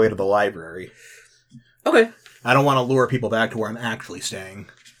meander my way to the library. Okay. I don't want to lure people back to where I'm actually staying.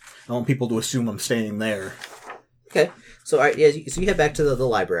 I want people to assume I'm staying there. Okay. So, all right, yeah, so you head back to the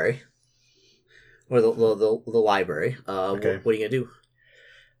library. Or the library. Okay. What are you going to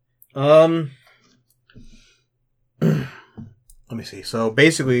do? Let me see. So,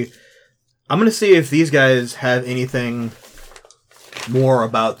 basically, I'm going to see if these guys have anything more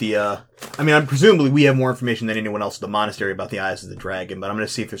about the... presumably we have more information than anyone else at the monastery about the Eyes of the Dragon, but I'm going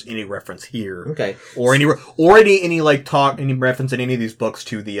to see if there's any reference here. Okay. Or any talk, any reference in any of these books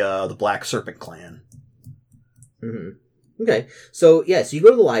to the Black Serpent Clan. Mm-hmm. Okay, so so you go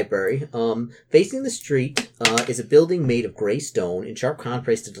to the library. Facing the street is a building made of gray stone in sharp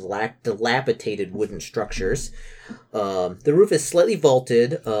contrast to dilapidated wooden structures. The roof is slightly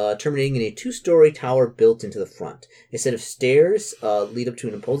vaulted, terminating in a 2-story tower built into the front. A set of stairs lead up to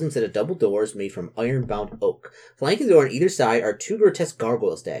an imposing set of double doors made from iron-bound oak. Flanking the door on either side are 2 grotesque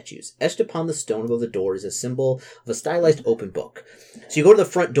gargoyle statues. Etched upon the stone above the door is a symbol of a stylized open book. So you go to the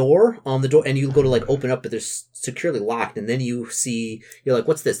front door, and you go to open up, but there's securely locked, and then you're like,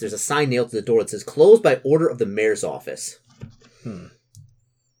 what's this? There's a sign nailed to the door that says, closed by order of the mayor's office.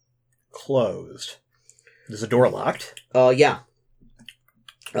 Closed. Is the door locked? Yeah.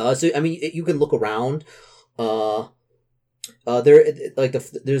 You can look around.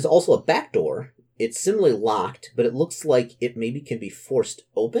 There's also a back door. It's similarly locked, but it looks like it maybe can be forced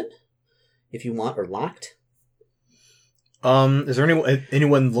open, if you want, or locked. Is there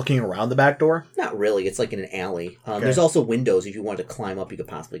anyone looking around the back door? Not really. It's like in an alley. Okay. There's also windows. If you wanted to climb up, you could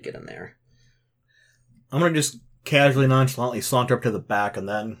possibly get in there. I'm going to just casually, nonchalantly saunter up to the back and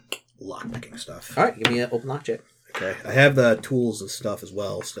then lockpicking stuff. All right, give me an open lock check. Okay. I have the tools and stuff as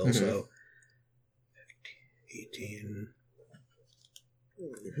well still, so... 18...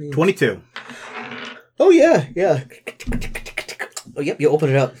 22. Oh, yeah. Oh, yep, you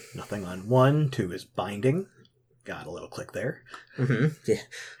open it up. Nothing on 1. 2 is binding. Got a little click there. Mm-hmm. Yeah.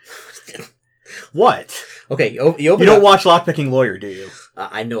 What? Okay, you open it up. You don't watch Lockpicking Lawyer, do you?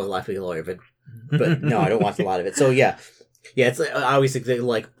 I know a Lockpicking Lawyer, but no, I don't watch a lot of it. So, yeah. Yeah, it's I always think they're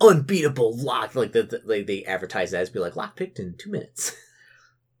like unbeatable lock. Like they advertise that as be like lockpicked in 2 minutes.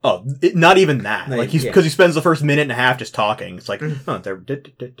 Oh, not even that. Because he spends the first minute and a half just talking. It's like,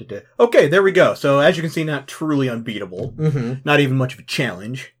 okay, there we go. So as you can see, not truly unbeatable. Mm-hmm. Not even much of a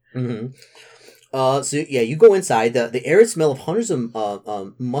challenge. Mm-hmm. You go inside. The air and smell of hundreds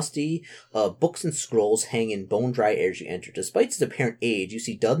of musty books and scrolls hang in bone dry air as you enter. Despite its apparent age, you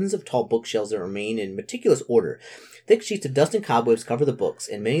see dozens of tall bookshelves that remain in meticulous order. Thick sheets of dust and cobwebs cover the books,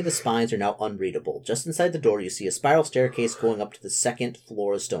 and many of the spines are now unreadable. Just inside the door, you see a spiral staircase going up to the 2nd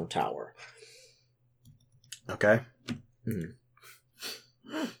floor of Stone Tower. Okay. Mm-hmm.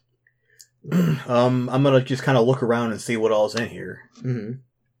 I'm gonna just kind of look around and see what all's in here. Mm-hmm.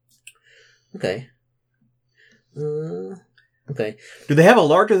 Okay. Okay. Do they have a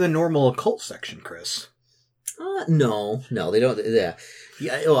larger than normal occult section, Chris? No, they don't. Yeah,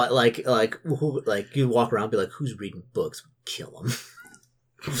 you walk around and be like, who's reading books? Kill them.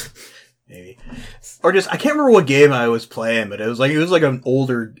 Maybe. Or just, I can't remember what game I was playing, but it was like an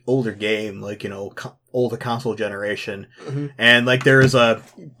older game, older console generation. Mm-hmm. And there is a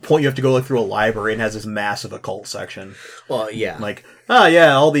point you have to go through a library and it has this massive occult section. Well, yeah.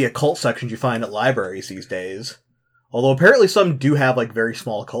 All the occult sections you find at libraries these days. Although apparently some do have very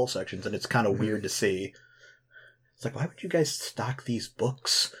small occult sections, and it's kind of weird to see. It's like, why would you guys stock these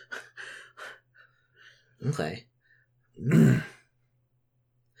books? Okay.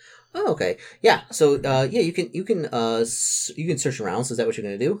 Oh, okay. Yeah. So, you can search around. So, is that what you're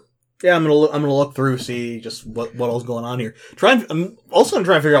gonna do? Yeah, I'm gonna look through, see just what all's going on here. I'm also gonna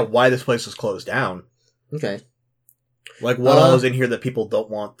try and figure out why this place was closed down. Okay. Like what all is in here that people don't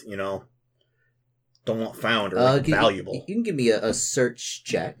want found or valuable? You can give me a search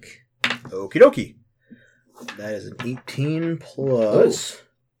check. Okie dokie. That is an 18 plus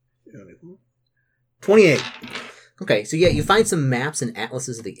 28. Okay, so you find some maps and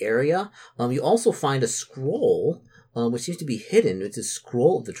atlases of the area. You also find a scroll, which seems to be hidden. It's a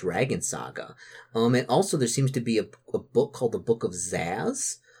scroll of the Dragon Saga. And also there seems to be a book called the Book of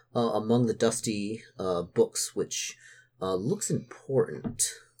Zaz among the dusty books, which looks important.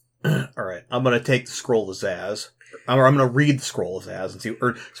 All right, I'm going to take the Scroll of Zaz. I'm going to read the Scroll of Zaz and see...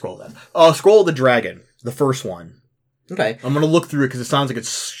 Scroll of Zaz. Scroll of the Dragon, the first one. Okay. I'm going to look through it because it sounds like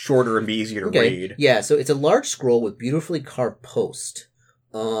it's shorter and be easier to read. Yeah, so it's a large scroll with beautifully carved post.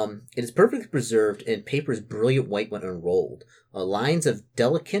 It is perfectly preserved and paper is brilliant white when unrolled. Lines of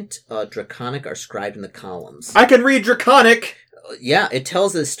delicate Draconic are scribed in the columns. I can read Draconic! Yeah, it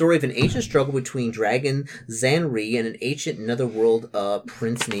tells the story of an ancient struggle between dragon Zanri and an ancient netherworld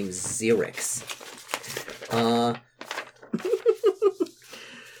prince named Xerix.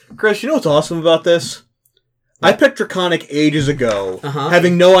 Chris, you know what's awesome about this? I picked Draconic ages ago, Uh-huh.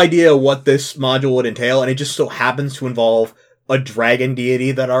 having no idea what this module would entail, and it just so happens to involve a dragon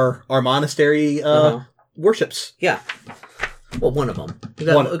deity that our monastery worships. Yeah. Well, one of them. We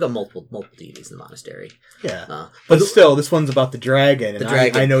got multiple deities in the monastery. Yeah. But still, this one's about the dragon, and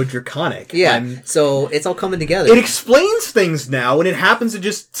I know Draconic. Yeah, so it's all coming together. It explains things now, and it happens to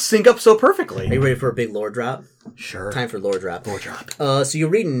just sync up so perfectly. Are you ready for a big lore drop? Sure. Time for lore drop. Lore drop. So you're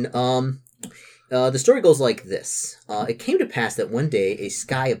reading... the story goes like this. It came to pass that one day a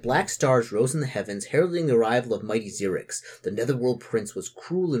sky of black stars rose in the heavens, heralding the arrival of mighty Xerix. The netherworld prince was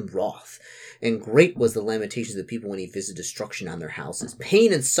cruel and wroth, and great was the lamentations of the people when he visited destruction on their houses.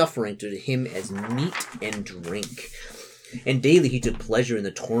 Pain and suffering to him as meat and drink. And daily he took pleasure in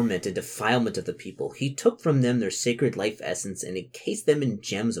the torment and defilement of the people. He took from them their sacred life essence and encased them in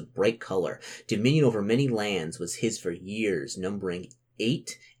gems of bright color. Dominion over many lands was his for years, numbering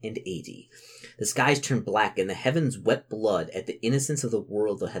 880. The skies turned black, and the heavens wept blood at the innocence of the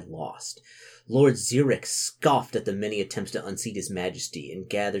world that had lost. Lord Xerix scoffed at the many attempts to unseat his majesty, and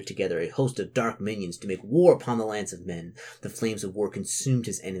gathered together a host of dark minions to make war upon the lands of men. The flames of war consumed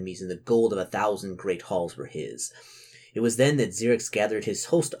his enemies, and the gold of 1,000 great halls were his. It was then that Xerix gathered his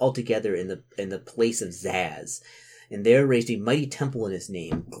host all together in the place of Zaz, and there raised a mighty temple in his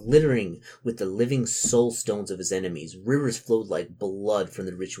name, glittering with the living soul stones of his enemies. Rivers flowed like blood from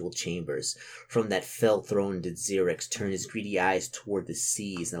the ritual chambers. From that fell throne did Xerix turn his greedy eyes toward the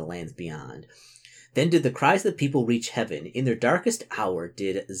seas and the lands beyond. Then did the cries of the people reach heaven. In their darkest hour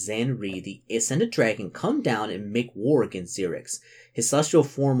did Zanri, the ascended dragon, come down and make war against Xerix. His celestial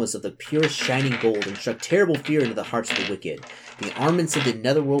form was of the purest shining gold and struck terrible fear into the hearts of the wicked. The armaments of the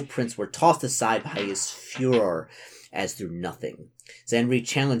netherworld prince were tossed aside by his furor as through nothing. Zanri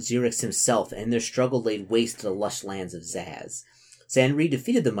challenged Xerix himself, and their struggle laid waste to the lush lands of Zaz. Zanri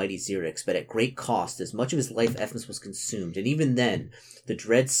defeated the mighty Xerix, but at great cost, as much of his life essence was consumed, and even then, the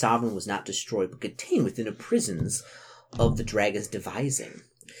dread sovereign was not destroyed, but contained within the prisons of the dragon's devising.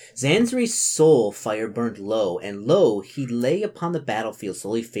 Zanri's soul fire burned low, and lo, he lay upon the battlefield,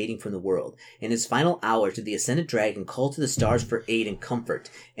 slowly fading from the world. In his final hour did the ascended dragon call to the stars for aid and comfort,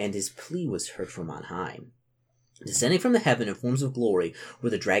 and his plea was heard from on high. Descending from the heaven in forms of glory were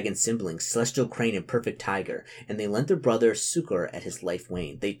the dragon's siblings, Celestial Crane and Perfect Tiger, and they lent their brother succor at his life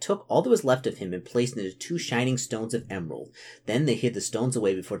wane. They took all that was left of him and placed it into 2 shining stones of emerald. Then they hid the stones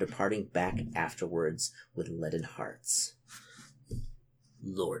away before departing back afterwards with leaden hearts.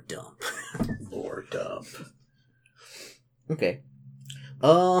 Lore dump. Lore dump. Okay.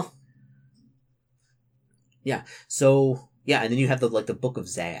 Yeah. So yeah, and then you have the Book of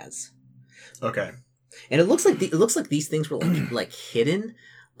Zaz. Okay. And it looks like these things were like hidden.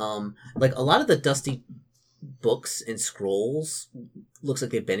 Like a lot of the dusty books and scrolls looks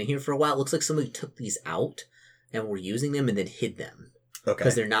like they've been in here for a while. It looks like somebody took these out and were using them and then hid them. Okay.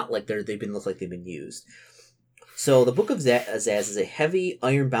 Because they're not like they've been used. So the Book of Zaz is a heavy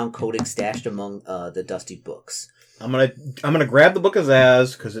iron-bound codex stashed among the dusty books. I'm gonna grab the Book of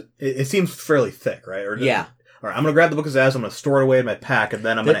Zaz because it seems fairly thick, right? Yeah. All right, I'm gonna grab the Book of Zaz. I'm gonna store it away in my pack, and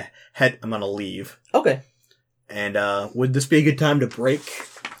then I'm gonna leave. Okay. And would this be a good time to break?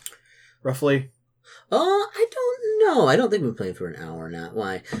 Roughly. I don't know. I don't think we've been playing for an hour now.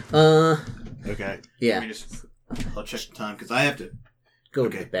 Why? Okay. Yeah. I'll check the time because I have to go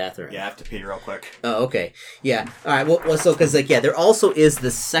to the bathroom. Yeah, I have to pee real quick. Oh, okay. Yeah. All right. Well, so because there also is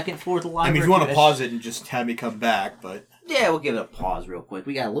the second floor of the library. I mean, if you want to pause it and just have me come back, but yeah, we'll give it a pause real quick.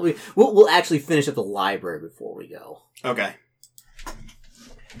 We'll actually finish up the library before we go. Okay.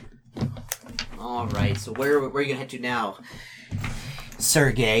 All right. So where are you gonna head to now,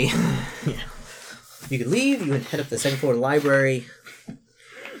 Sergey? Yeah. You can leave. You can head up to the second floor of the library.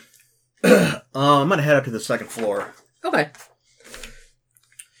 I'm gonna head up to the second floor. Okay.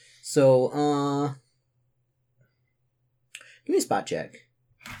 So, give me a spot check.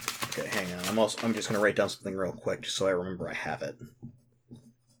 Okay, hang on. I'm just gonna write down something real quick just so I remember I have it.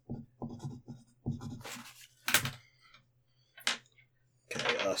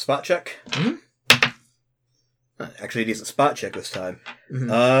 Okay, spot check. Mm-hmm. Actually, a decent spot check this time.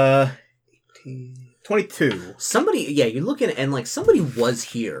 Mm-hmm. 22. Somebody, yeah, you're looking and like somebody was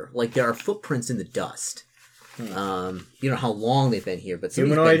here. Like there are footprints in the dust. You don't know how long they've been here, but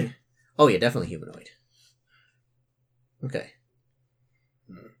Humanoid? been... Oh yeah, definitely humanoid. Okay.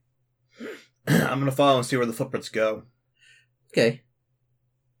 I'm gonna follow and see where the footprints go. Okay.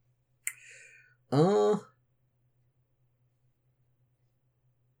 Oh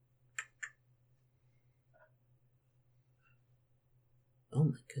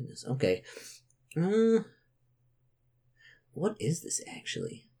my goodness. Okay. What is this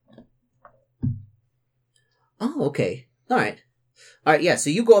actually? Oh, okay. All right. Yeah. So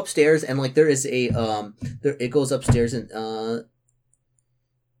you go upstairs, and like there is a it goes upstairs, and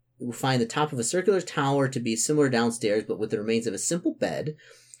you will find the top of a circular tower to be similar downstairs, but with the remains of a simple bed.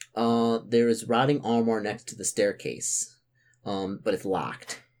 There is rotting armor next to the staircase, but it's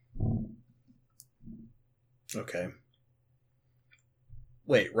locked. Okay.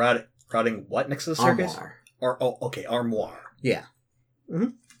 Wait, rotting what next to the staircase? Armoire. Okay, armoire. Yeah.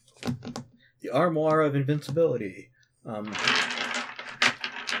 Mm-hmm. The armoire of invincibility. All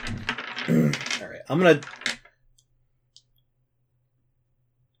right, I'm gonna.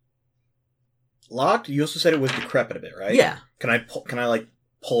 Locked. You also said it was decrepit a bit, right? Yeah. Can I pull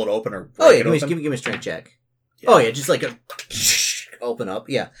it open or? Oh yeah, give me a strength check. Yeah. Oh yeah, just like a open up.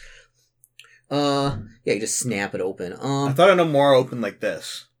 Yeah. Yeah, you just snap it open. I thought an armoire opened like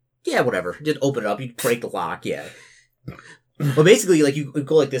this. Yeah, whatever. Just open it up. You break the lock. Yeah. Well, basically, like you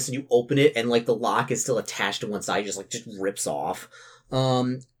go like this and you open it, and like the lock is still attached to one side. Just rips off.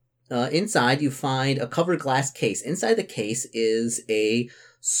 Inside you find a covered glass case. Inside the case is a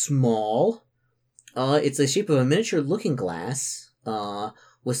small. It's the shape of a miniature looking glass.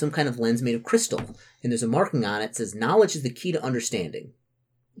 With some kind of lens made of crystal, and there's a marking on it that says "Knowledge is the key to understanding."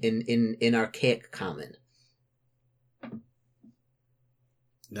 In archaic common.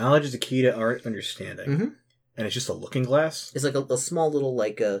 Knowledge is the key to art understanding. Mm-hmm. And it's just a looking glass? It's like a small little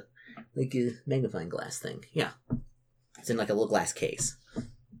like a magnifying glass thing. Yeah. It's in like a little glass case.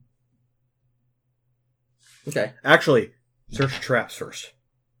 Okay. Actually, search traps first.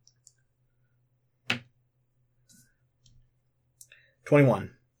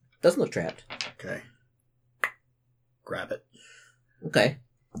 21. Doesn't look trapped. Okay. Grab it. Okay.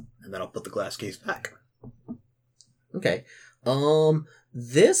 And then I'll put the glass case back. Okay.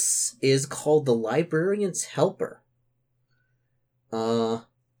 This is called the Librarian's Helper.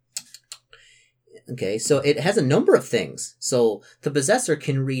 Okay, so it has a number of things. So the possessor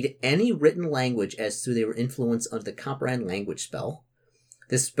can read any written language as though they were influenced under the comprehend language spell.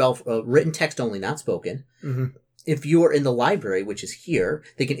 This spell, written text only, not spoken. Mm-hmm. If you are in the library, which is here,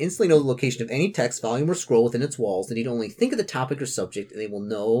 they can instantly know the location of any text, volume, or scroll within its walls. They need only think of the topic or subject, and they will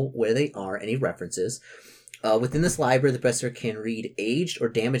know where they are, any references. Within this library, the possessor can read aged or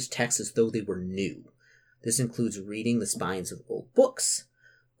damaged texts as though they were new. This includes reading the spines of old books.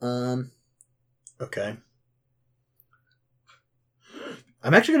 Okay.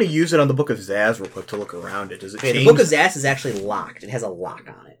 I'm actually going to use it on the Book of Zaz real quick to look around it. Does it change? The Book of Zaz is actually locked. It has a lock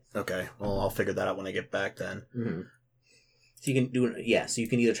on it. Okay. Well, I'll figure that out when I get back then. Mm-hmm. So you can do it. Yeah. So you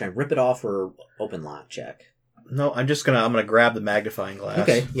can either try and rip it off or open lock check. No, I'm gonna grab the magnifying glass.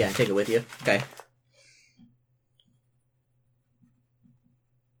 Okay. Yeah. Take it with you. Okay.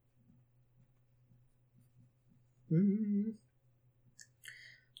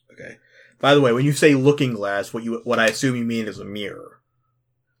 Okay. By the way, when you say looking glass, what I assume you mean is a mirror.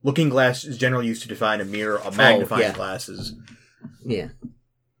 Looking glass is generally used to define a mirror. A magnifying glass is. Yeah.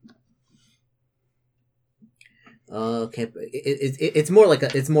 Okay, it's more like a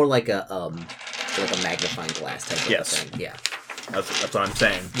magnifying glass type of thing. Yeah. That's what I'm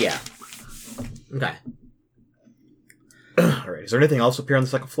saying. Yeah. Okay. All right. Is there anything else up here on the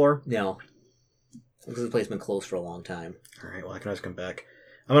second floor? No. Because the place has been closed for a long time. All right. Well, I can always come back.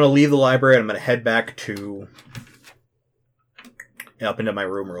 I'm going to leave the library and I'm going to head back to up into my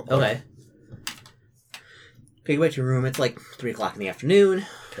room real quick. Okay. Okay, you went to your room. It's like 3 o'clock in the afternoon.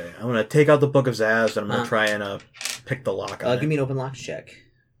 Okay. I'm going to take out the Book of Zaz and I'm going to try and pick the lock on it. Give me an open lock check.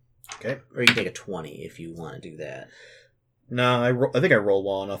 Okay. Or you can take a 20 if you want to do that. No, I think I rolled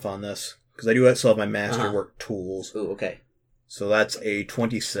well enough on this. because I do still have my masterwork tools. Ooh, okay. So that's a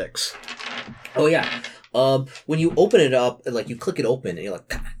 26. Oh yeah. When you open it up, like you click it open, and you're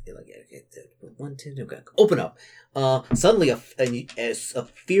like, one, two, okay, open up. Suddenly a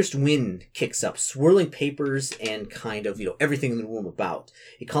fierce wind kicks up, swirling papers and kind of, everything in the room about.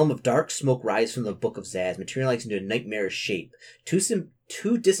 A column of dark smoke rises from the Book of Zaz, materializing into a nightmarish shape.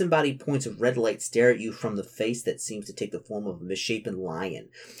 Two disembodied points of red light stare at you from the face that seems to take the form of a misshapen lion.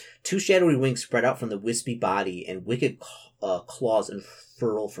 Two shadowy wings spread out from the wispy body, and wicked claws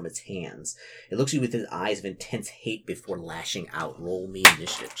unfurl from its hands. It looks at you with its eyes of intense hate before lashing out. Roll me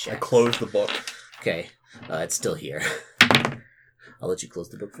initiative check. I close the book. Okay, it's still here. I'll let you close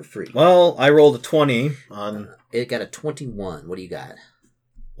the book for free. Well, I rolled a 20 on... It got a 21. What do you got?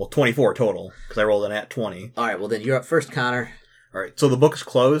 Well, 24 total, because I rolled an at 20. All right, well then you're up first, Connor. All right, so the book is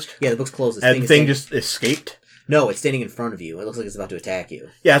closed? Yeah, the book's closed. And the thing just escaped? No, it's standing in front of you. It looks like it's about to attack you.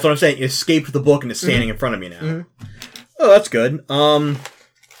 Yeah, that's what I'm saying. It escaped the book and is standing in front of me now. Mm-hmm. Oh, that's good.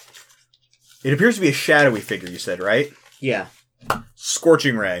 It appears to be a shadowy figure, you said, right? Yeah.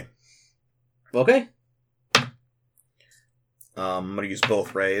 Scorching Ray. Okay. I'm going to use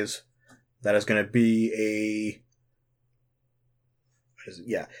both rays. That is going to be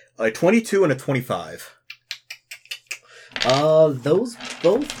a 22 and a 25. Those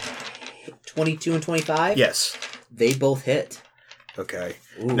both 22 and 25? Yes. They both hit. Okay.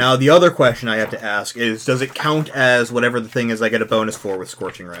 Ooh. Now, the other question I have to ask is, does it count as whatever the thing is I get a bonus for with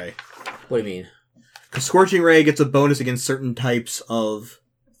Scorching Ray? What do you mean? Because Scorching Ray gets a bonus against certain types of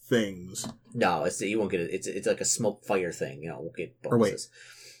things. No, you won't get it. It's like a smoke fire thing. We'll get bonuses.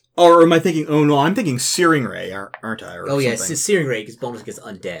 Or am I thinking, oh no, I'm thinking Searing Ray, aren't I? Or yeah, something. Searing Ray gets bonus against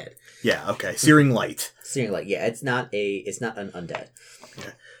undead. Yeah, okay. Searing Light. Searing Light, yeah. It's not an undead.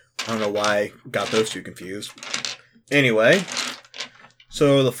 Yeah. I don't know why I got those two confused. Anyway,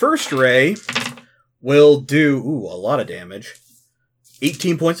 so the first ray will do, a lot of damage.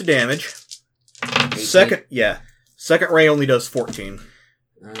 18 points of damage. 18? Second ray only does 14.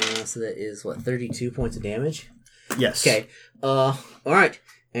 So that is, 32 points of damage? Yes. Okay. Alright.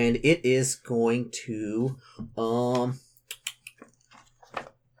 And it is going to,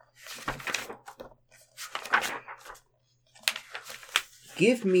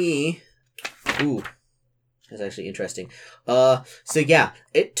 give me... Ooh. That's actually interesting. So yeah,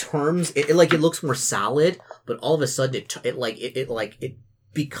 it turns... It looks more solid, but all of a sudden it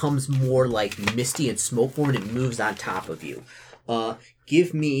becomes more like misty and smoke form, and it moves on top of you.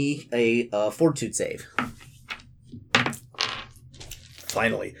 Give me a fortitude save.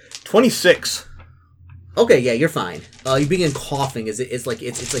 Finally. 26. Okay, yeah, you're fine. You begin coughing as it's like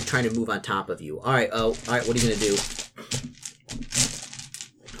trying to move on top of you. All right, what are you gonna do?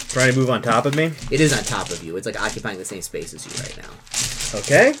 Trying to move on top of me? It is on top of you. It's like occupying the same space as you right now.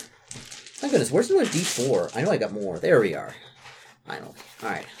 Okay. My goodness, where's another D4? I know I got more. There we are. Finally. All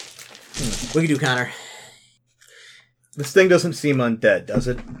right. What can you do, Connor? This thing doesn't seem undead, does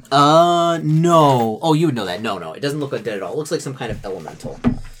it? No. Oh, you would know that. No. It doesn't look undead at all. It looks like some kind of elemental.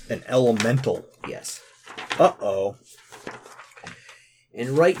 An elemental? Yes. Uh-oh.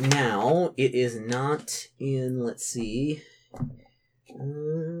 And right now, it is not in, let's see...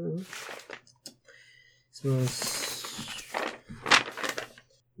 Okay.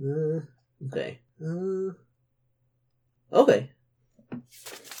 Okay.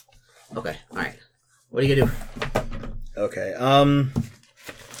 Okay. All right. What are you gonna do? Okay. Well,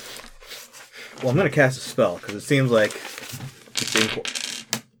 I'm gonna cast a spell because it seems like it's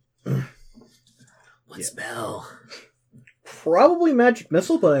What spell? Probably Magic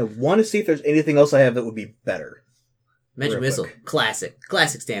Missile, but I want to see if there's anything else I have that would be better. Magic Real Missile. quick. Classic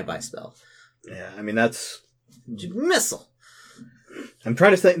standby spell. Yeah, I mean that's Magic Missile. I'm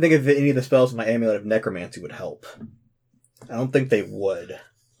trying to think if any of the spells in my Amulet of Necromancy would help. I don't think they would.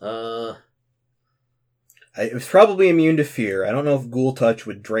 It was probably immune to fear. I don't know if Ghoul Touch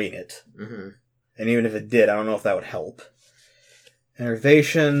would drain it. Mm-hmm. And even if it did, I don't know if that would help.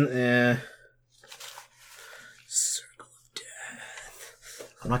 Enervation, Circle of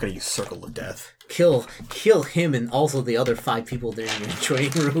Death. I'm not going to use Circle of Death. Kill him and also the other 5 people there in your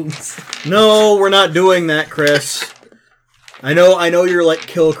training rooms. No, we're not doing that, Chris. I know you're like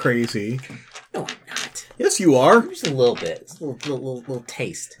kill crazy. No, I'm not. Yes, you are. Just a little bit. Just a little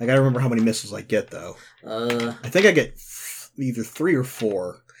taste. I gotta remember how many missiles I get, though. I think I get either 3 or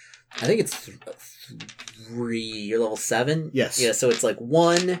 4. I think it's 3. You're level 7? Yes. Yeah, so it's like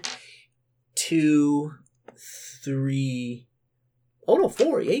 1, 2, 3... Oh, no,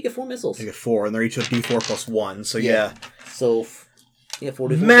 4. Yeah, you get 4 missiles. I get 4, and they're each a D4 plus 1, so yeah. So, 4 to 4.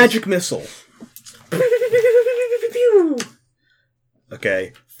 Magic Missile.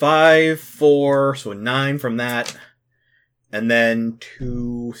 Okay. 5, 4, so 9 from that. And then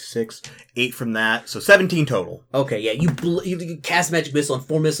 2, 6, 8 from that. So 17 total. Okay, yeah. You cast magic missile and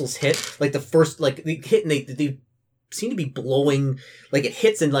 4 missiles hit. Like the first, like they hit and they seem to be blowing. Like it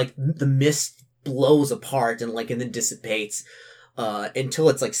hits and like the mist blows apart and then dissipates. Until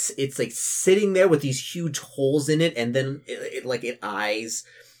it's like sitting there with these huge holes in it, and then its eyes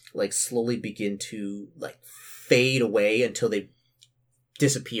like slowly begin to like fade away until they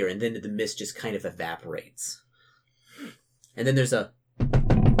disappear, and then the mist just kind of evaporates. And then there's a...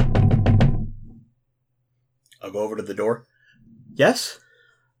 I'll go over to the door. Yes?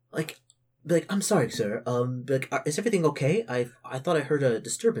 Like, I'm sorry, sir. Is everything okay? I thought I heard a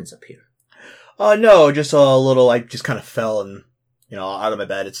disturbance up here. No, just a little. I just kind of fell and out of my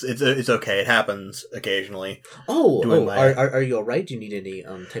bed. It's okay. It happens occasionally. Are you all right? Do you need any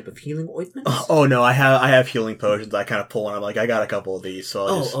type of healing ointment? Oh no, I have healing potions. I kind of pull on. I'm like, I got a couple of these,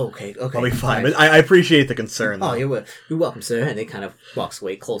 so okay. I'll be fine. But I appreciate the concern. Though. Oh, you're welcome, sir. And it kind of walks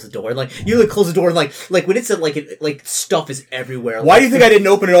away, close the door. You close the door, like when it's stuff is everywhere. Why do you think I didn't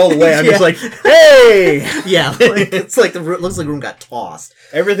open it all the way? I'm just like, hey, yeah. It's like looks like the room got tossed.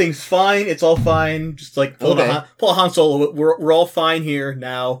 Everything's fine. It's all fine. Just like pull a Han Solo. We're all fine here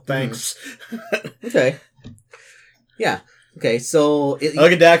now. Thanks. Okay. Yeah. Okay. So I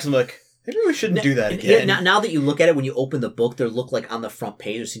look at Dax and I'm like, maybe we shouldn't do that again. Yeah, now that you look at it, when you open the book, there look like on the front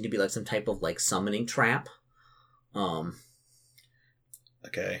page there seemed to be like some type of like summoning trap.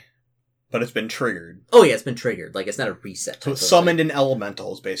 Okay. But it's been triggered. Oh yeah, it's been triggered. Like it's not a reset. So it summoned an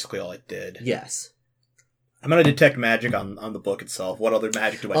elemental is basically all it did. Yes. I'm gonna detect magic on the book itself. What other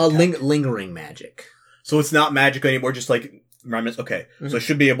magic do I detect? Lingering magic. So it's not magic anymore, just like remnants. Okay, Mm-hmm. So I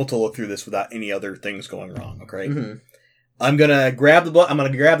should be able to look through this without any other things going wrong. Okay, Mm-hmm. I'm gonna grab the book. I'm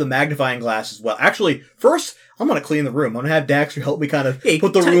gonna grab the magnifying glass as well. Actually, first I'm gonna clean the room. I'm gonna have Daxter help me kind of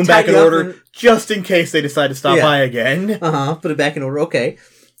put the room back in order, just in case they decide to stop by again. Put it back in order. Okay.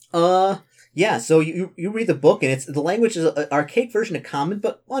 Yeah, so you read the book, and the language is an archaic version of common,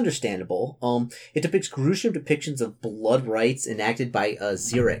 but understandable. It depicts gruesome depictions of blood rites enacted by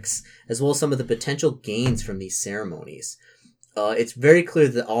Xerix, as well as some of the potential gains from these ceremonies. It's very clear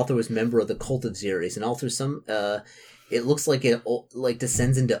that the author was a member of the cult of Xerix, and all through some, it looks like it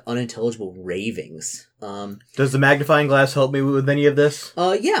descends into unintelligible ravings. Does the magnifying glass help me with any of this?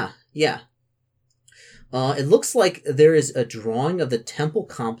 Yeah. It looks like there is a drawing of the temple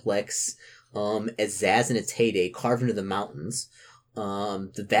complex as Zaz in its heyday, carved into the mountains.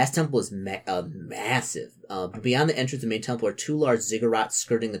 The vast temple is massive. But beyond the entrance of the main temple are 2 large ziggurats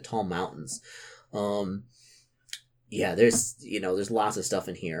skirting the tall mountains. There's lots of stuff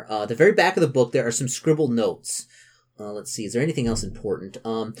in here. The very back of the book, there are some scribbled notes. Let's see, is there anything else important?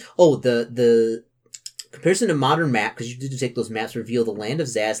 The comparison to modern map, because you did take those maps, reveal the land of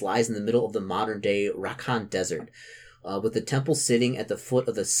Zaz lies in the middle of the modern-day Rakan Desert, with the temple sitting at the foot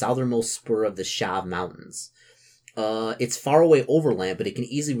of the southernmost spur of the Shav Mountains. It's far away overland, but it can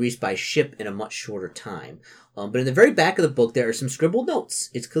easily reach by ship in a much shorter time. But in the very back of the book, there are some scribbled notes.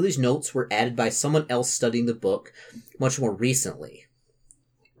 It's clear these notes were added by someone else studying the book much more recently.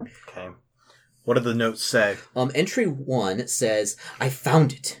 Okay. What do the notes say? Entry 1 says, I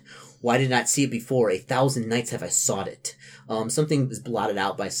found it. Why did I not see it before? 1,000 nights have I sought it. Something is blotted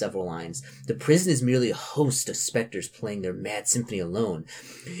out by several lines. The prison is merely a host of specters playing their mad symphony alone.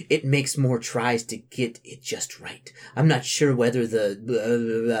 It makes more tries to get it just right. I'm not sure whether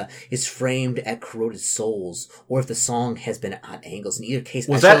the is framed at corroded souls, or if the song has been at odd angles. In either case,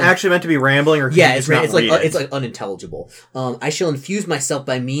 was that actually meant to be rambling, or it's like unintelligible. I shall infuse myself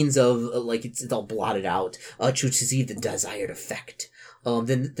by means of it's all blotted out to achieve the desired effect.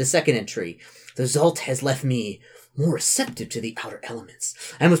 Then the second entry, the result has left me more receptive to the outer elements.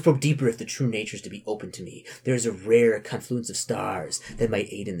 I must probe deeper if the true nature is to be open to me. There is a rare confluence of stars that might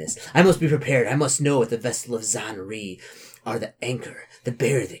aid in this. I must be prepared. I must know if the vessel of Zan-Ri are the anchor, the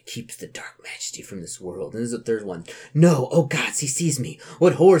barrier that keeps the dark majesty from this world. And there's a third one. No, oh gods, he sees me.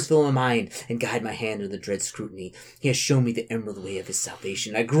 What horrors fill my mind and guide my hand under the dread scrutiny. He has shown me the emerald way of his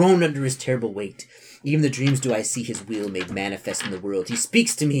salvation. I groan under his terrible weight. Even the dreams do I see his will made manifest in the world. He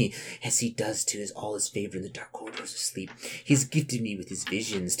speaks to me as he does to all his favor in the dark corridors of sleep. He has gifted me with his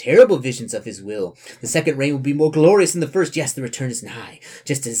visions, terrible visions of his will. The second reign will be more glorious than the first. Yes, the return is nigh.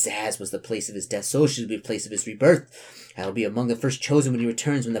 Just as Zaz was the place of his death, so shall be the place of his rebirth. I will be among the first chosen when he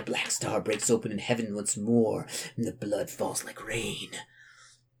returns, when the black star breaks open in heaven once more, and the blood falls like rain.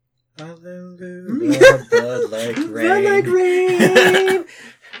 Hallelujah, blood like rain. Blood like rain.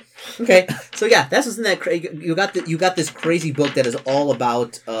 Okay, so yeah, that's what's in that. You got this crazy book that is all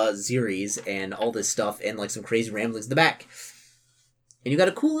about Xerix and all this stuff, and like some crazy ramblings in the back. And you got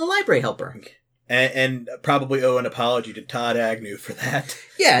a cool little library helper. And probably owe an apology to Todd Agnew for that.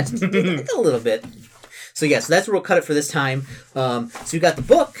 Yeah, just a little bit. So yeah, so that's where we'll cut it for this time. So you got the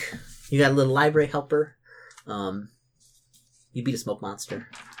book, you got a little library helper. You beat a smoke monster.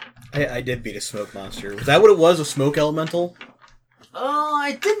 I did beat a smoke monster. Was that what it was? A smoke elemental?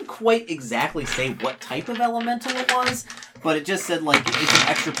 I didn't quite exactly say what type of elemental it was, but it just said, like, it's an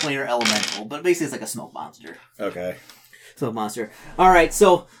extra planar elemental. But basically it's like a smoke monster. Okay. Smoke monster. Alright,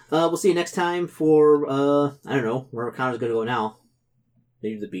 so we'll see you next time for, I don't know, where Connor's going to go now.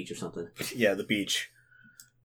 Maybe the beach or something. Yeah, the beach.